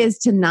key is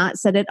to not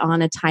set it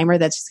on a timer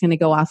that's just going to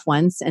go off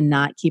once and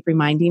not keep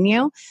reminding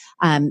you.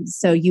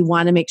 So you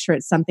want to make sure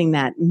it's something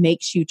that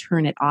makes you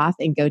turn it off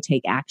and go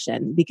take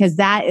action, because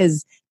that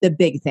is the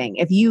big thing.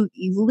 If you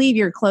leave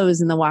your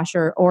clothes in the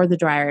washer or the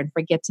dryer and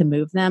forget to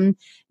move them,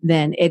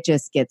 then it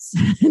just gets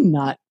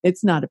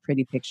it's not a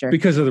pretty picture.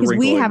 Because of the wrinkle.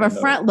 We have a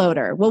front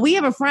loader. Well, we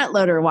have a front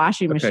loader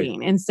washing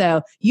machine. And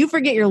so you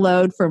forget your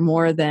load for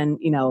more than,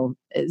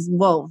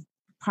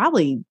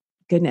 probably,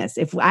 goodness,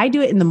 if I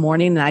do it in the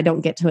morning and I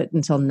don't get to it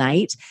until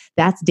night,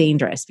 that's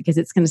dangerous because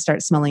it's going to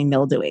start smelling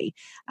mildewy.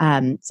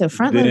 So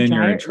front load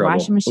dryer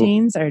washing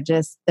machines are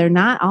they're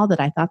not all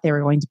that I thought they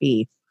were going to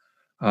be.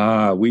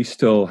 We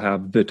still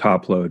have the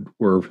top load.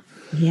 We're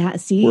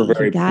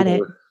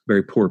very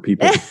very poor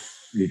people.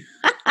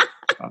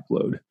 Top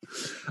load.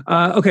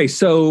 Okay.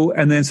 So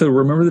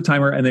remember the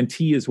timer, and then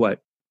T is what?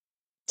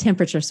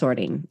 Temperature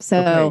sorting.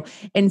 So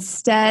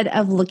instead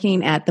of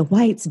looking at the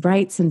whites,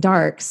 brights, and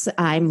darks,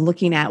 I'm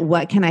looking at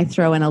what can I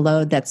throw in a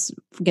load that's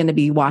going to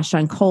be washed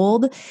on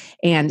cold.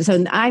 And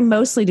so I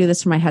mostly do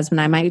this for my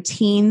husband. My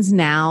teens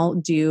now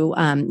do,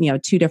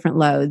 2 different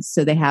loads.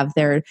 So they have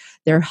their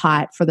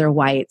hot for their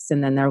whites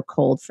and then they're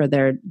cold for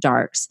their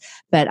darks.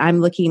 But I'm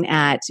looking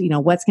at,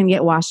 what's going to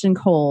get washed in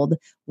cold,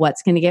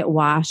 what's going to get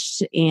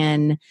washed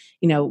in,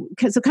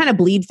 so kind of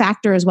bleed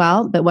factor as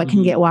well, but what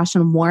can get washed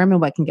on warm and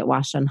what can get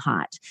washed on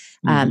hot.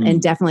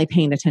 And definitely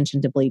paying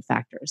attention to bleed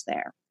factors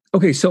there.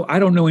 Okay. So I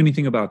don't know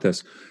anything about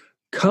this.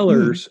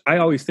 Colors, I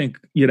always think,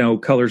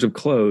 colors of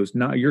clothes.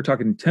 Now you're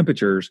talking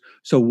temperatures.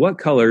 So what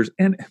colors?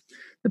 And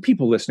the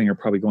people listening are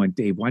probably going,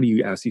 Dave, why do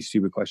you ask these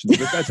stupid questions?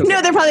 But that's okay.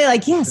 No, they're probably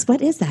like, yes,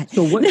 what is that?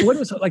 So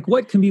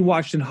what can be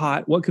washed in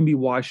hot? What can be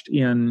washed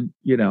in,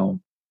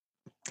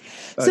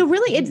 So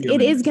really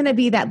it is going to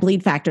be that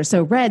bleed factor.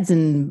 So reds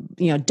and,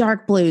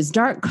 dark blues,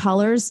 dark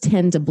colors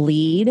tend to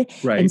bleed.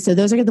 Right. And so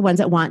those are the ones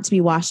that want to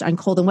be washed on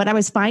cold. And what I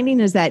was finding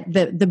is that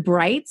the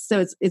brights,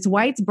 so it's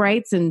whites,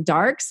 brights, and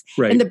darks.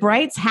 Right. And the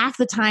brights, half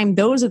the time,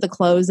 those are the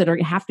clothes that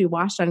have to be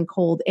washed on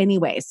cold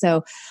anyway.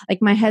 So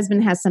like my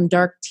husband has some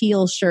dark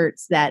teal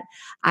shirts that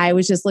I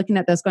was just looking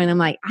at those going, I'm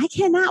like, I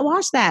cannot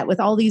wash that with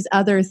all these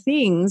other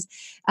things.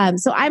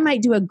 So I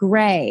might do a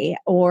gray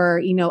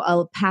or,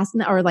 a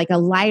pastel or like a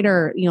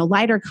lighter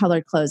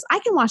colored clothes. I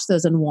can wash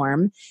those in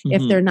warm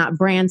if they're not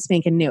brand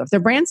spanking new. If they're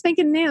brand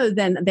spanking new,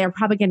 then they're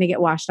probably going to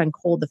get washed on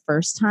cold the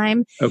first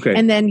time. Okay.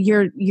 And then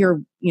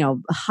your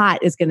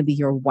hot is going to be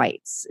your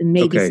whites and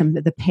maybe some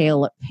of the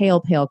pale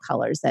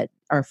colors that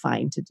are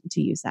fine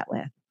to use that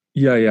with.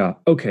 Yeah.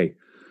 Okay.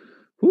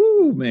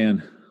 Ooh,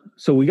 man.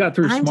 So we got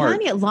through I'm smart.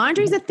 telling you,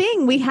 laundry's a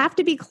thing. We have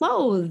to be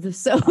clothed.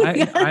 So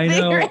I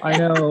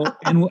know.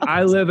 And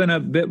I live in a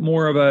bit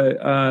more of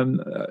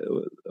a,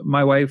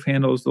 my wife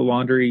handles the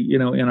laundry,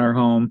 in our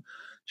home.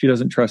 She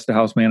doesn't trust the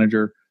house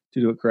manager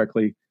to do it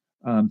correctly.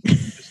 I'm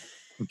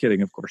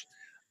kidding, of course.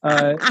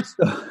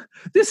 So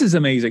this is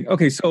amazing.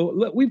 Okay,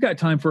 so we've got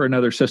time for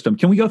another system.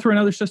 Can we go through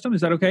another system?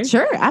 Is that okay?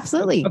 Sure,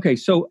 absolutely. Okay,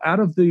 so out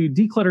of the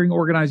decluttering,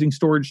 organizing,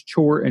 storage,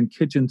 chore, and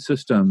kitchen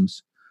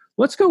systems,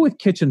 let's go with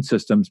kitchen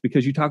systems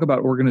because you talk about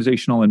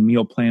organizational and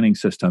meal planning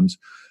systems.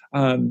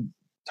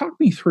 Talk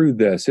me through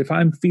this. If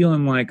I'm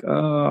feeling like,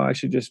 oh, I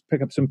should just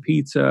pick up some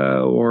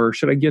pizza, or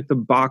should I get the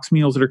box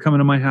meals that are coming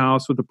to my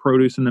house with the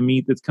produce and the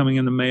meat that's coming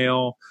in the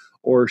mail?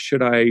 Or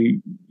should I,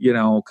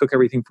 cook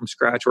everything from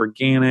scratch,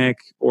 organic?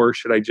 Or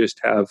should I just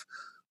have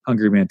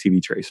Hungry Man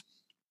TV trays?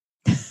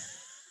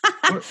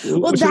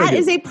 Well, that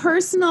is a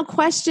personal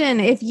question.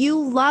 If you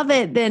love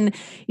it, then,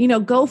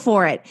 go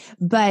for it.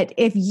 But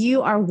if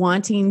you are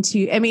wanting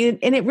to, and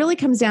it really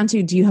comes down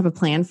to, do you have a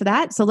plan for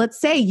that? So let's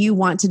say you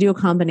want to do a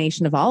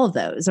combination of all of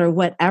those or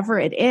whatever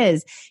it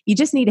is, you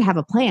just need to have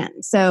a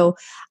plan. So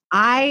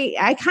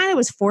I kind of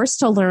was forced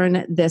to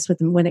learn this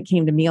when it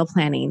came to meal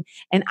planning.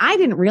 And I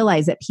didn't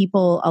realize that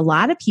a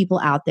lot of people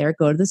out there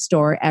go to the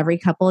store every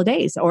couple of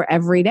days or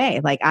every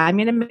day. Like, I'm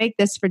going to make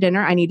this for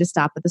dinner. I need to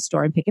stop at the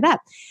store and pick it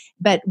up.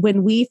 But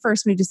when we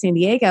first moved to San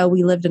Diego,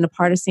 we lived in a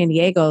part of San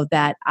Diego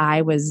that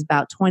I was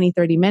about 20,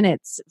 30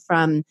 minutes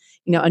from,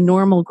 a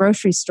normal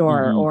grocery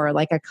store or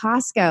like a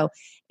Costco.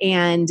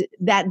 And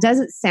that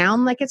doesn't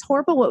sound like it's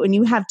horrible, but when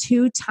you have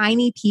two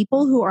tiny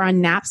people who are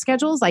on nap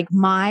schedules, like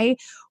my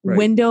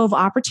window of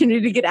opportunity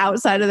to get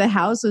outside of the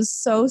house was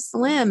so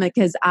slim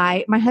because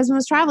my husband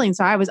was traveling.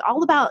 So I was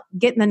all about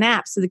getting the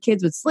naps so the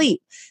kids would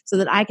sleep so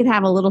that I could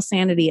have a little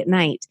sanity at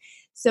night.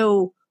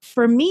 So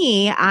for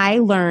me, I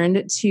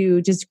learned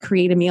to just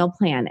create a meal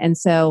plan. And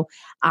so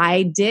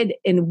I did.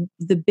 And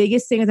the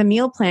biggest thing with a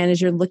meal plan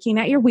is you're looking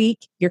at your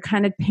week. You're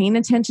kind of paying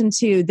attention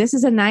to, this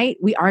is a night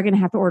we are going to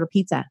have to order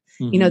pizza.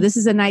 This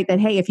is a night that,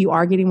 hey, if you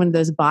are getting one of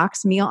those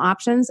box meal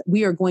options,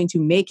 we are going to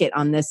make it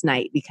on this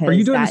night because are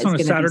you doing this on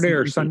a Saturday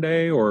or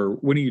Sunday, or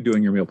when are you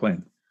doing your meal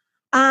plan?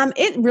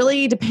 It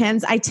really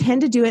depends. I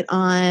tend to do it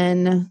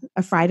on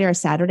a Friday or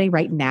Saturday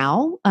right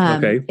now.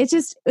 Okay. It's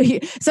just,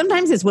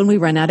 sometimes it's when we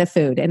run out of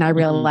food and I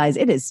realize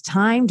it is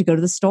time to go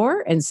to the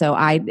store. And so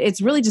it's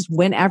really just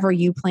whenever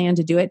you plan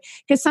to do it.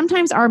 Because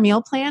sometimes our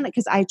meal plan,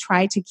 because I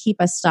try to keep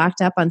us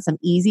stocked up on some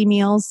easy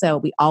meals. So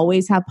we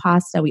always have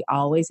pasta. We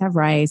always have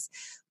rice.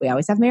 We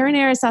always have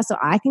marinara sauce, so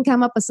I can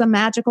come up with some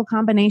magical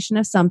combination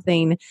of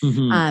something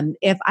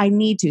if I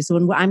need to. So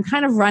when I'm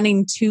kind of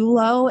running too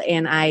low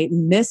and I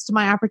missed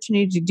my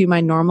opportunity to do my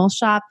normal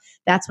shop,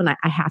 that's when I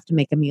have to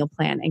make a meal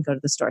plan and go to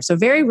the store. So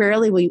very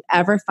rarely will you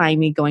ever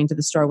find me going to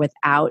the store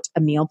without a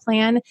meal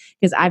plan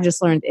because I've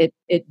just learned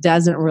it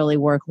doesn't really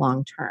work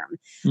long term.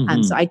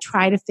 So I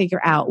try to figure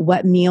out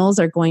what meals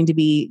are going to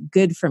be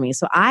good for me.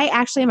 So I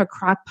actually am a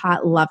crock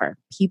pot lover.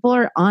 People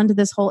are onto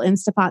this whole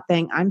Instapot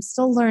thing. I'm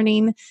still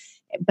learning,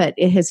 but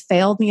it has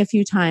failed me a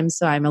few times.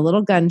 So I'm a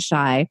little gun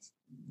shy,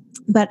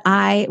 but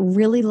I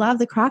really love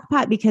the crock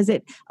pot because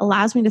it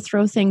allows me to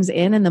throw things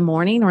in the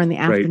morning or in the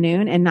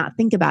afternoon and not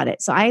think about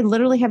it. So I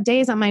literally have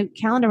days on my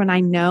calendar when I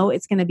know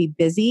it's going to be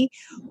busy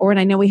or when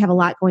I know we have a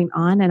lot going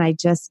on and I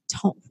just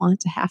don't want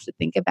to have to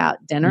think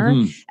about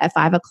dinner at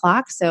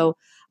 5:00. So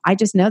I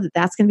just know that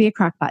that's going to be a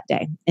crock pot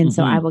day. And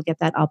so I will get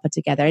that all put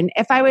together. And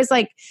if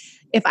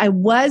I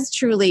was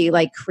truly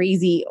like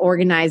crazy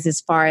organized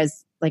as far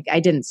as like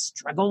I didn't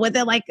struggle with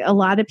it like a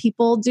lot of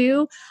people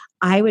do,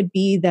 I would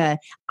be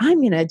I'm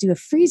going to do a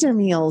freezer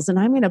meals and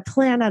I'm going to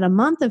plan out a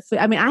month of food.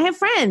 I mean, I have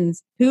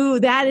friends who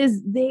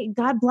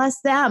God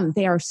bless them.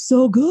 They are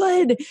so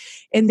good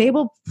and they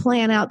will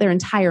plan out their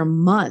entire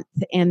month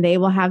and they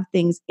will have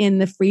things in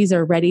the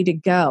freezer ready to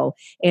go.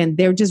 And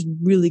they're just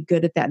really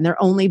good at that. And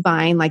they're only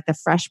buying like the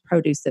fresh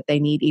produce that they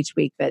need each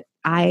week. But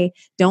I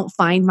don't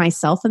find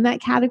myself in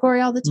that category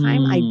all the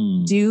time. I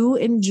do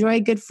enjoy a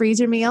good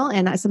freezer meal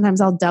and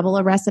sometimes I'll double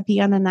a recipe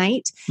on a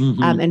night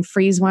and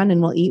freeze one and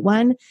we'll eat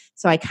one.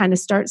 So I kind of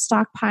start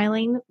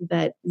stockpiling,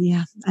 but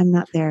yeah, I'm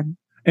not there.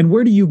 And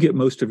where do you get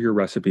most of your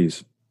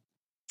recipes?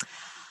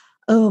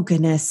 Oh,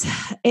 goodness.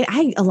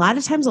 A lot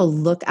of times I'll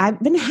look, I've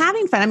been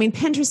having fun. I mean,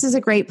 Pinterest is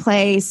a great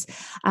place,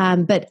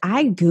 but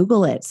I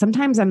Google it.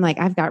 Sometimes I'm like,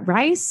 I've got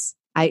rice.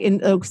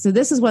 So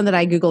this is one that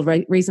I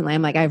Googled recently.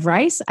 I'm like, I have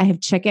rice, I have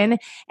chicken,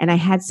 and I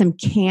had some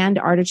canned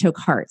artichoke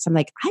hearts. I'm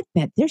like, I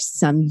bet there's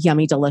some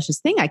yummy, delicious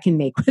thing I can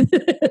make with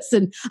this.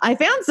 And I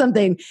found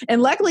something.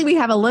 And luckily we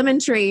have a lemon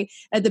tree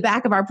at the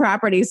back of our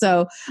property.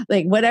 So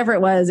like whatever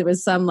it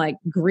was some like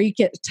Greek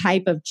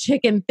type of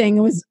chicken thing.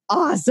 It was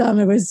awesome.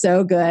 It was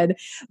so good.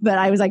 But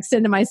I was like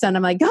saying to my son,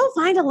 I'm like, go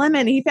find a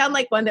lemon. He found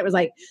like one that was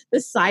like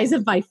the size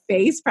of my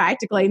face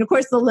practically. And of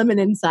course the lemon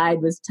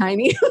inside was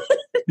tiny.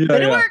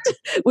 But it worked.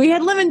 We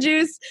had lemon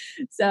juice.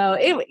 So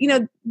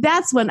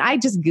that's when I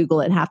just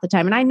Google it half the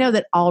time. And I know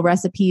that All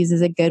Recipes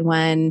is a good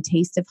one.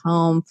 Taste of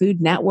Home,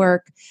 Food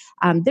Network.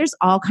 There's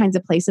all kinds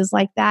of places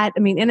like that. I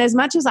mean, and as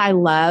much as I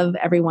love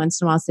every once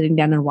in a while sitting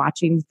down and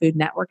watching Food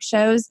Network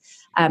shows,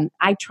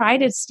 I try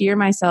to steer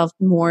myself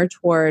more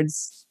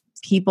towards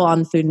people on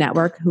the Food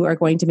Network who are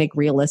going to make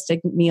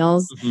realistic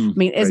meals. I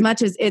mean, as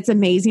much as it's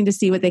amazing to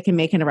see what they can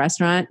make in a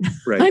restaurant,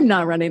 I'm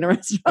not running a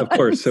restaurant. Of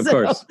course.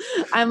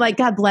 I'm like,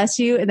 God bless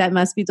you. That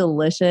must be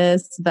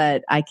delicious,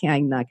 but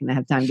I'm not going to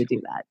have time to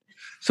do that.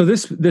 So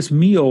this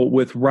meal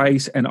with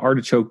rice and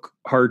artichoke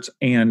hearts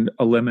and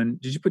a lemon,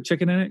 did you put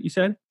chicken in it, you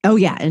said? Oh,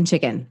 yeah, and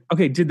chicken.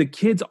 Okay, did the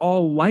kids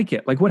all like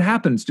it? Like, what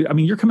happens?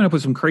 You're coming up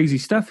with some crazy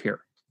stuff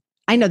here.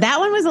 I know that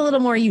one was a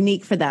little more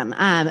unique for them.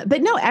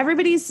 But no,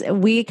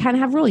 we kind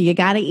of have a rule. You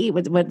got to eat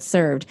what's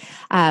served.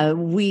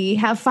 We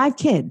have 5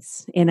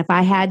 kids. And if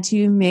I had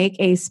to make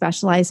a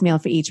specialized meal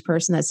for each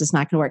person, that's just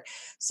not going to work.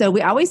 So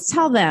we always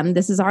tell them,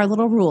 this is our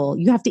little rule.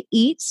 You have to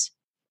eat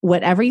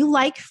whatever you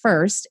like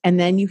first, and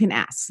then you can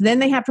ask. Then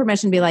they have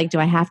permission to be like, do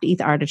I have to eat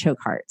the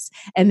artichoke hearts?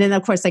 And then,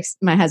 of course, like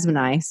my husband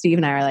and Steve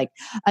and I are like,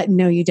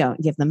 no, you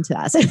don't. Give them to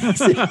us.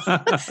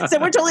 So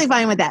we're totally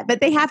fine with that. But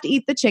they have to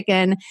eat the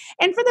chicken.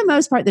 And for the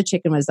most part, the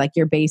chicken was like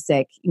your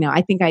basic,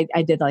 I think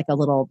I did like a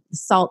little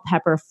salt,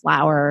 pepper,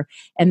 flour.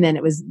 And then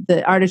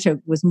the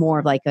artichoke was more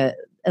of like a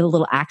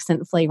little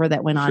accent flavor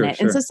that went on it.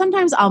 Sure. And so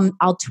sometimes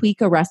I'll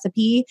tweak a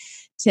recipe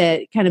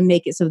to kind of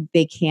make it so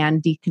they can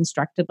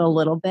deconstruct it a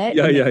little bit.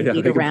 Yeah.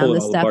 Eat around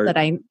the stuff that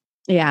I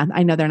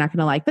know they're not going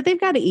to like, but they've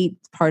got to eat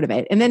part of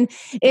it. And then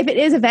if it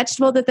is a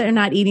vegetable that they're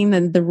not eating,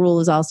 then the rule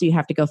is also you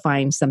have to go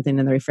find something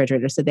in the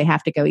refrigerator. So they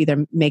have to go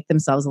either make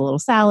themselves a little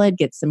salad,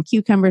 get some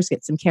cucumbers,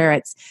 get some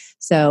carrots.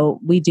 So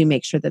we do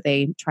make sure that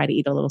they try to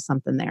eat a little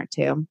something there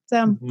too.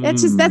 So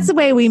that's the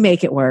way we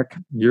make it work.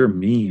 You're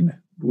mean.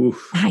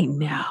 Oof. I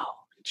know.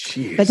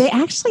 Jeez. But they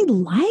actually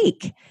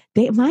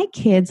my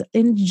kids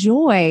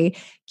enjoy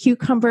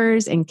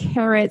cucumbers and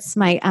carrots.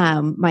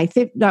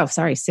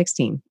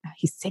 16.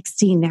 He's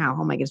 16 now.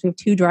 Oh my goodness. We have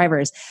 2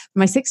 drivers.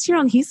 My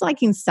 16-year-old, he's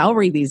liking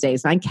celery these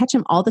days. And I catch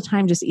him all the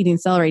time just eating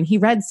celery. And he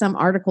read some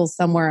articles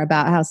somewhere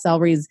about how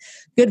celery is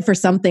good for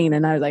something.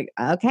 And I was like,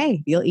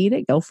 okay, you'll eat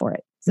it. Go for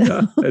it. So.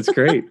 Yeah, that's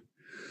great.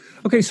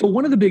 Okay, so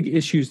one of the big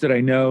issues that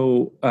I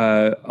know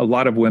a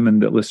lot of women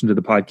that listen to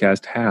the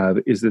podcast have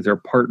is that their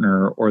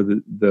partner or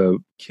the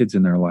kids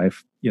in their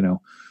life,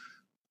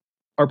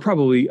 are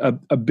probably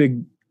a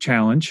big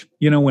challenge,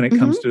 when it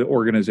comes to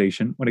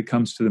organization, when it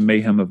comes to the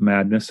mayhem of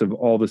madness of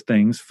all the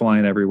things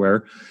flying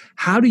everywhere.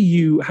 How do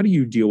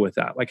you deal with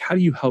that? Like, how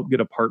do you help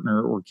get a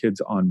partner or kids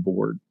on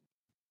board?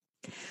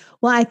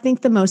 Well, I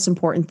think the most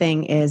important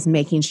thing is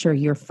making sure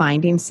you're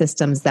finding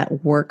systems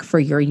that work for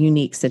your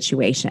unique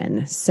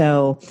situation.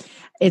 So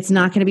it's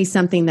not going to be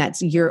something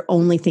that's you're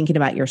only thinking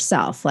about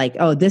yourself. Like,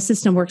 oh, this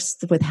system works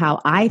with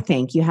how I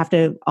think. You have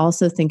to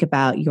also think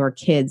about your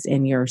kids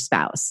and your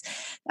spouse.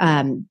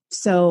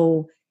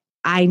 So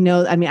I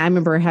know, I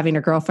remember having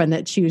a girlfriend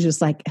that she was just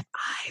like, if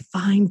I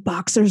find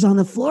boxers on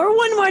the floor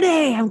one more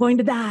day, I'm going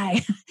to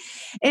die.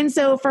 And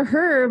so for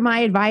her, my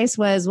advice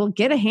was, well,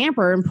 get a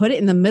hamper and put it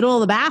in the middle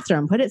of the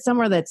bathroom, put it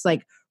somewhere that's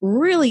like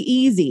really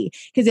easy.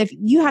 Because if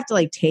you have to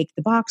like take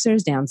the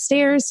boxers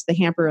downstairs, the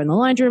hamper in the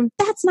laundry room,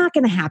 that's not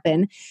going to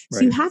happen. Right.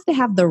 So you have to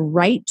have the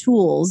right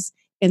tools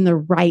in the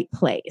right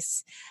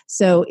place.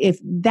 So if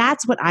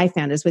that's what I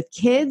found is with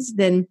kids,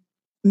 then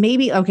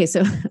maybe, okay,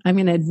 so I'm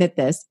going to admit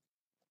this.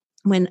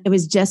 When it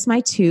was just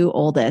my 2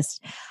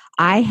 oldest,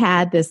 I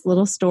had this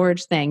little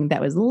storage thing that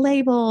was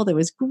labeled. It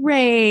was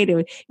great.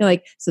 It was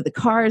so the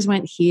cars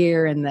went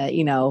here and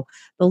the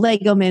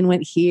Lego men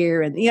went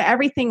here and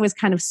everything was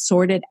kind of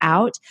sorted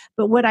out.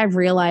 But what I've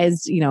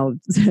realized,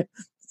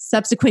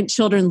 subsequent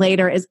children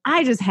later is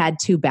I just had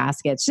 2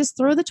 baskets. Just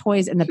throw the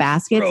toys in the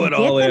baskets, get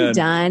them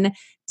done,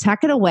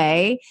 tuck it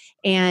away.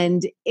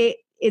 And it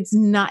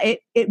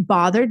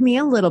bothered me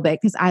a little bit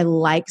because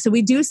so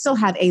we do still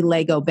have a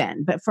Lego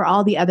bin, but for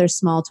all the other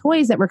small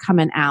toys that were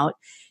coming out,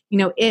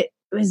 it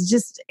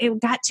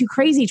got too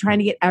crazy trying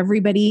to get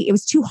everybody. It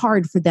was too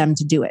hard for them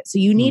to do it. So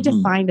you need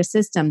to find a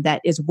system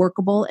that is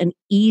workable and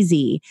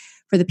easy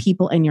for the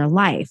people in your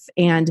life.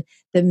 And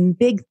the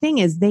big thing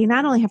is they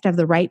not only have to have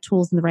the right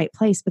tools in the right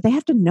place, but they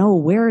have to know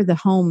where the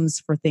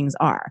homes for things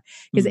are.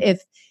 Because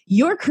if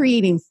you're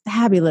creating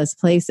fabulous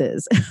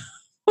places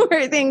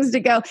for things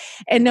to go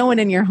and no one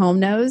in your home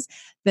knows,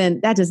 then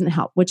that doesn't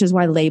help, which is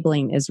why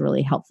labeling is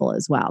really helpful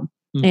as well.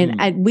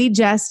 And we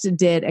just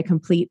did a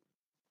complete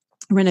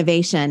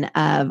renovation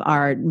of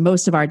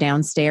most of our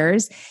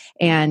downstairs.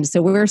 And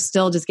so we're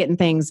still just getting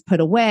things put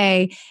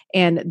away.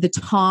 And the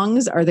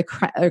tongs are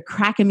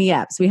cracking me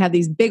up. So we have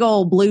these big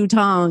old blue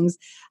tongs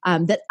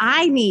that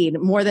I need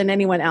more than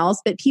anyone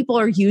else, but people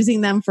are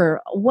using them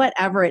for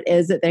whatever it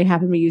is that they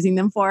happen to be using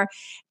them for.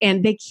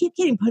 And they keep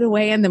getting put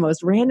away in the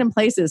most random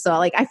places. So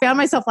I found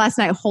myself last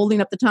night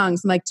holding up the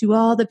tongs. I'm like, to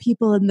all the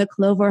people in the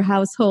Clover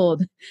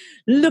household,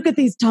 look at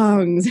these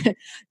tongs.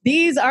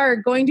 These are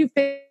going to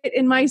fit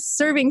in my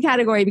serving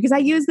category because I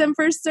use them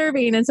for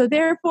serving. And so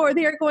therefore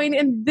they are going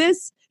in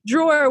this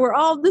drawer where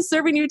all the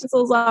serving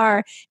utensils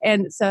are.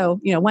 And so,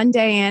 one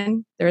day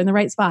in, they're in the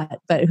right spot,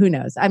 but who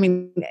knows? I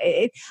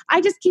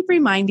just keep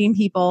reminding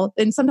people.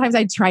 And sometimes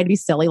I try to be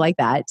silly like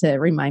that to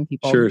remind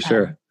people.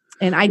 Sure.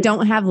 And I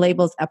don't have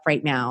labels up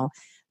right now,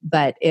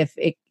 But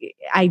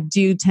I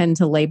do tend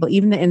to label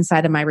even the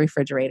inside of my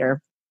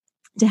refrigerator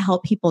to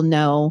help people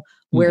know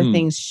where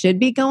things should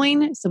be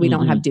going so we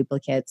don't have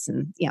duplicates.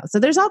 And, so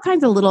there's all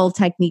kinds of little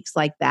techniques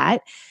like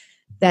that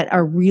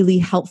are really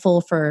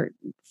helpful for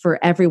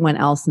everyone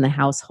else in the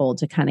household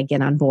to kind of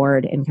get on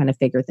board and kind of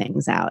figure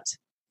things out.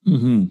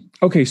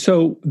 Okay.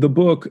 So the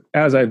book,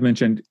 as I've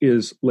mentioned,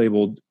 is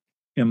labeled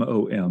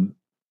MOM,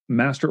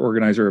 Master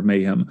Organizer of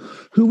Mayhem.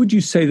 Who would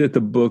you say that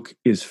the book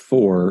is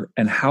for,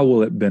 and how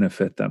will it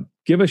benefit them?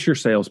 Give us your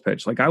sales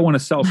pitch. Like, I want to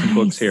sell some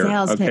books here.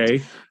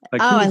 Okay.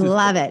 Like, I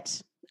love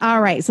it. All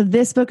right. So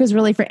this book is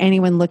really for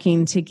anyone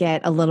looking to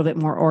get a little bit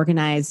more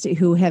organized,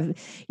 who have,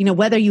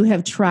 whether you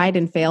have tried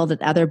and failed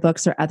at other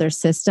books or other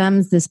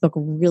systems, this book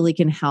really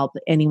can help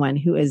anyone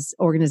who is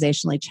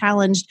organizationally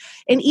challenged,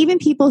 and even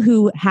people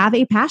who have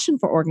a passion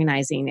for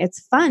organizing. It's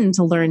fun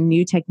to learn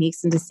new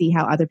techniques and to see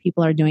how other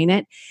people are doing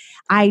it.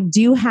 I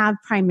do have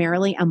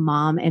primarily a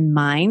mom in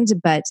mind,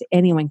 but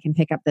anyone can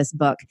pick up this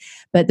book.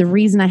 But the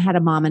reason I had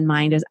a mom in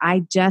mind is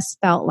I just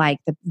felt like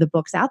the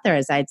books out there,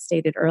 as I'd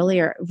stated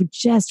earlier,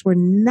 just were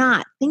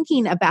not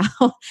thinking about,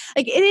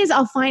 like, it is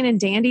all fine and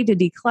dandy to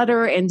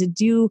declutter and to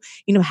do,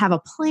 have a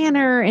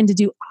planner and to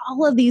do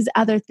all of these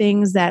other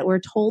things that we're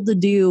told to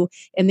do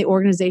in the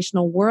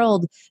organizational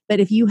world. But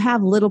if you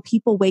have little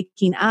people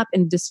waking up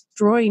and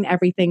destroying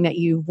everything that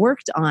you've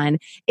worked on,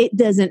 it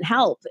doesn't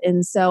help.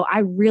 And so I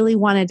really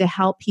wanted to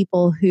help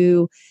people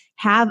who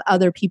have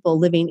other people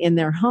living in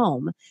their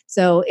home.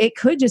 So it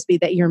could just be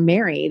that you're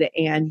married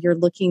and you're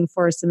looking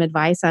for some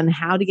advice on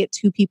how to get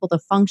two people to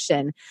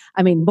function.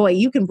 I mean, boy,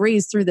 you can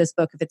breeze through this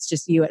book if it's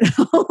just you at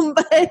home,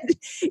 but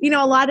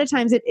a lot of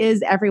times it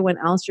is everyone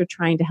else you're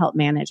trying to help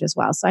manage as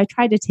well. So I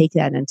tried to take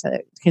that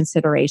into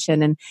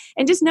consideration and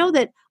just know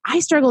that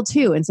I struggle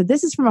too. And so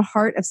this is from a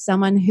heart of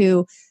someone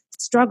who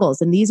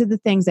struggles. And these are the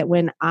things that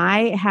when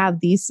I have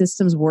these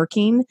systems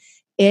working,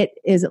 it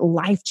is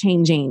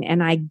life-changing,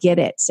 and I get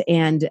it.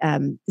 And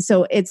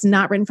so it's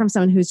not written from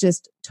someone who's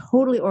just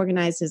totally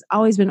organized, has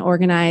always been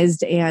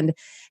organized, and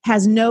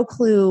has no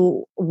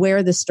clue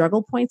where the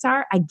struggle points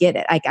are. I get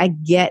it. I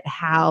get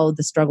how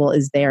the struggle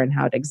is there and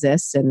how it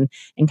exists, and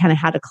kind of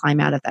how to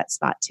climb out of that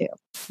spot too.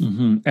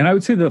 And I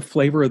would say the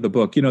flavor of the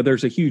book,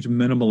 there's a huge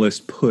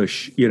minimalist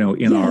push,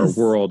 in our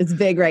world. It's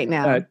big right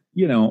now.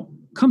 That,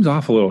 comes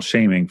off a little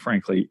shaming,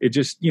 frankly. It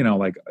just,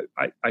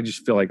 I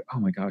just feel like, oh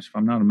my gosh, if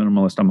I'm not a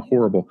minimalist, I'm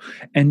horrible.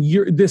 And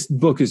this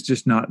book is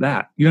just not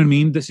that. You know what I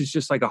mean? This is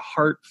just like a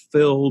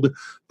heart-filled,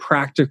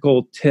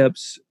 practical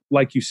tips.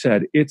 Like you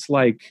said, it's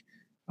like,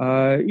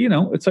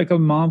 it's like a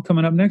mom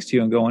coming up next to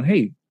you and going,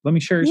 hey, let me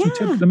share you some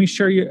tips. Let me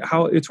share you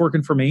how it's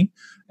working for me.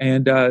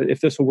 And if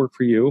this will work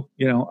for you,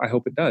 I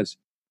hope it does.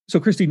 So,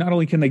 Christy, not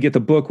only can they get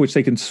the book, which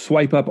they can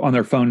swipe up on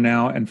their phone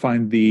now and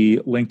find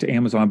the link to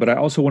Amazon, but I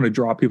also want to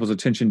draw people's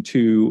attention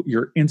to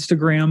your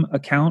Instagram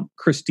account,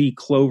 Christy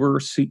Clover,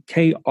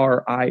 Kristi.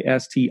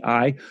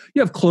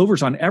 You have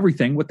clovers on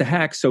everything. What the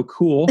heck? So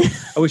cool.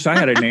 I wish I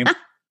had a name.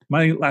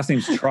 My last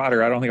name's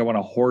Trotter. I don't think I want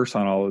a horse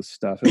on all this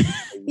stuff.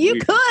 You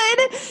could.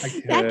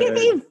 That could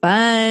be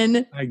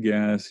fun. I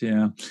guess,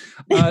 yeah.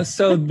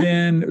 So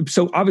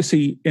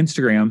obviously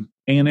Instagram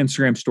and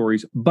Instagram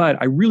stories, but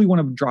I really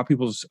want to draw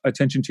people's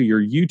attention to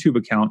your YouTube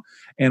account,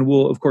 and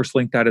we'll of course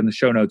link that in the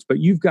show notes. But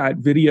you've got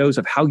videos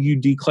of how you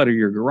declutter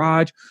your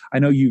garage. I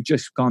know you've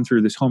just gone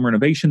through this home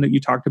renovation that you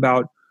talked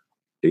about.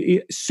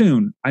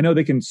 Soon, I know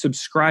they can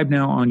subscribe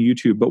now on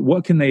YouTube, but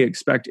what can they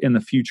expect in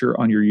the future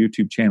on your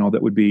YouTube channel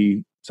that would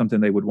be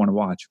something they would want to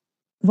watch?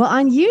 Well,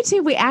 on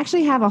YouTube, we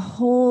actually have a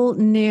whole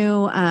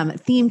new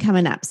theme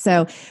coming up.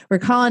 So we're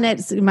calling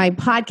it, my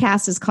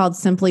podcast is called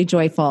Simply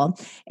Joyful.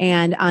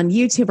 And on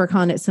YouTube, we're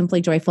calling it Simply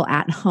Joyful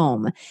at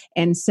Home.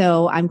 And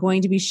so I'm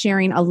going to be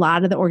sharing a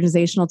lot of the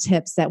organizational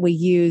tips that we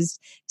used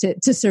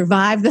to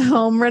survive the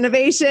home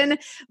renovation,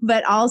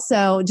 but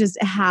also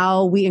just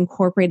how we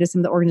incorporated some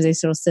of the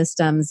organizational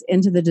systems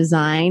into the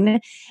design,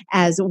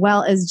 as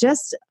well as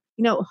just,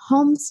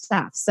 home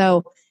stuff.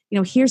 So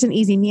here's an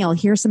easy meal.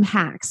 Here's some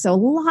hacks. So a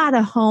lot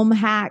of home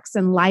hacks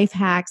and life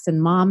hacks and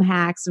mom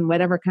hacks and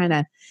whatever kind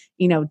of,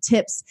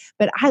 tips.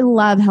 But I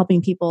love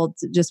helping people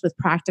just with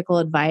practical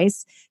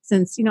advice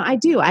since,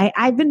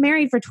 I've been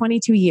married for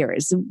 22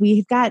 years.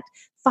 We've got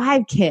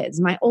 5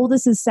 kids. My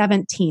oldest is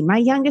 17. My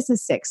youngest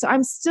is 6. So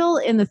I'm still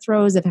in the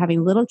throes of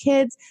having little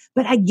kids,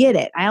 but I get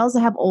it. I also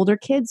have older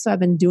kids. So I've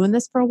been doing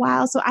this for a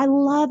while. So I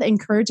love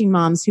encouraging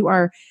moms who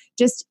are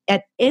just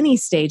at any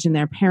stage in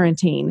their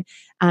parenting,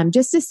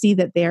 just to see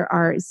that there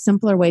are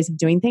simpler ways of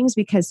doing things,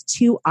 because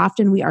too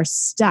often we are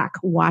stuck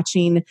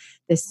watching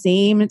the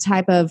same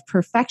type of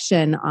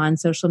perfection on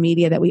social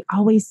media that we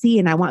always see.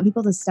 And I want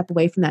people to step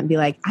away from that and be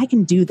like, I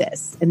can do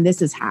this. And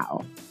this is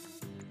how.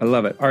 I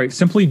love it. All right.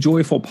 Simply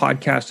Joyful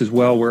podcast as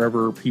well,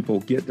 wherever people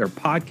get their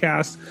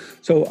podcasts.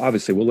 So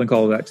obviously we'll link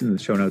all of that in the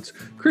show notes.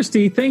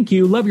 Christy, thank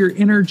you. Love your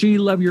energy.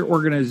 Love your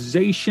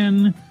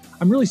organization.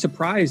 I'm really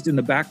surprised in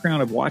the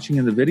background of watching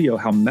in the video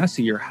how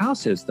messy your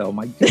house is, though.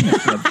 My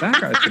goodness, in the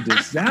background, it's a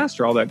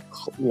disaster. All that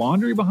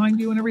laundry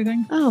behind you and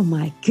everything. Oh,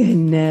 my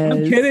goodness.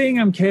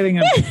 I'm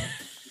kidding.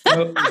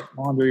 No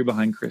laundry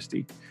behind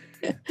Christy.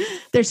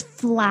 There's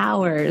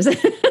flowers.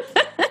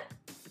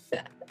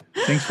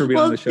 Thanks for being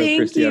on the show,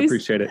 Christy. I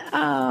appreciate it.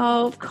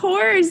 Oh, of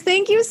course.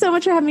 Thank you so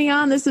much for having me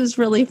on. This was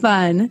really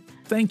fun.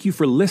 Thank you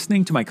for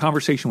listening to my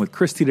conversation with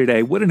Christy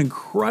today. What an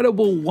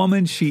incredible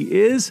woman she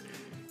is.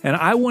 And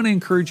I want to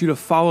encourage you to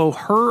follow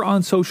her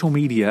on social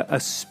media,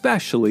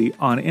 especially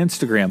on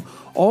Instagram.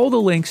 All the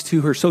links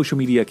to her social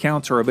media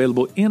accounts are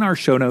available in our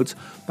show notes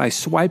by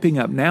swiping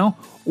up now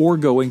or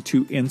going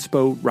to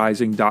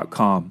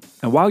insporising.com.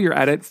 And while you're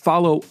at it,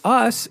 follow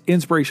us,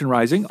 Inspiration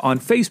Rising, on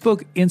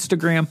Facebook,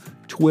 Instagram,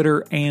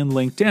 Twitter, and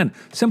LinkedIn.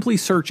 Simply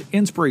search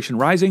Inspiration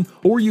Rising,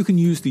 or you can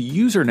use the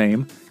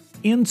username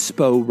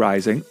Inspo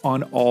Rising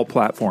on all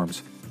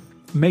platforms.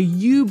 May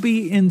you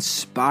be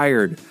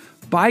inspired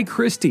by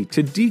Christy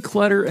to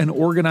declutter and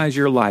organize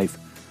your life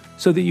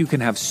so that you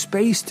can have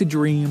space to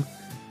dream,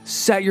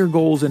 set your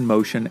goals in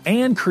motion,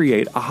 and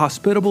create a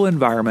hospitable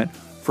environment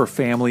for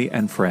family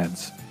and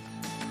friends.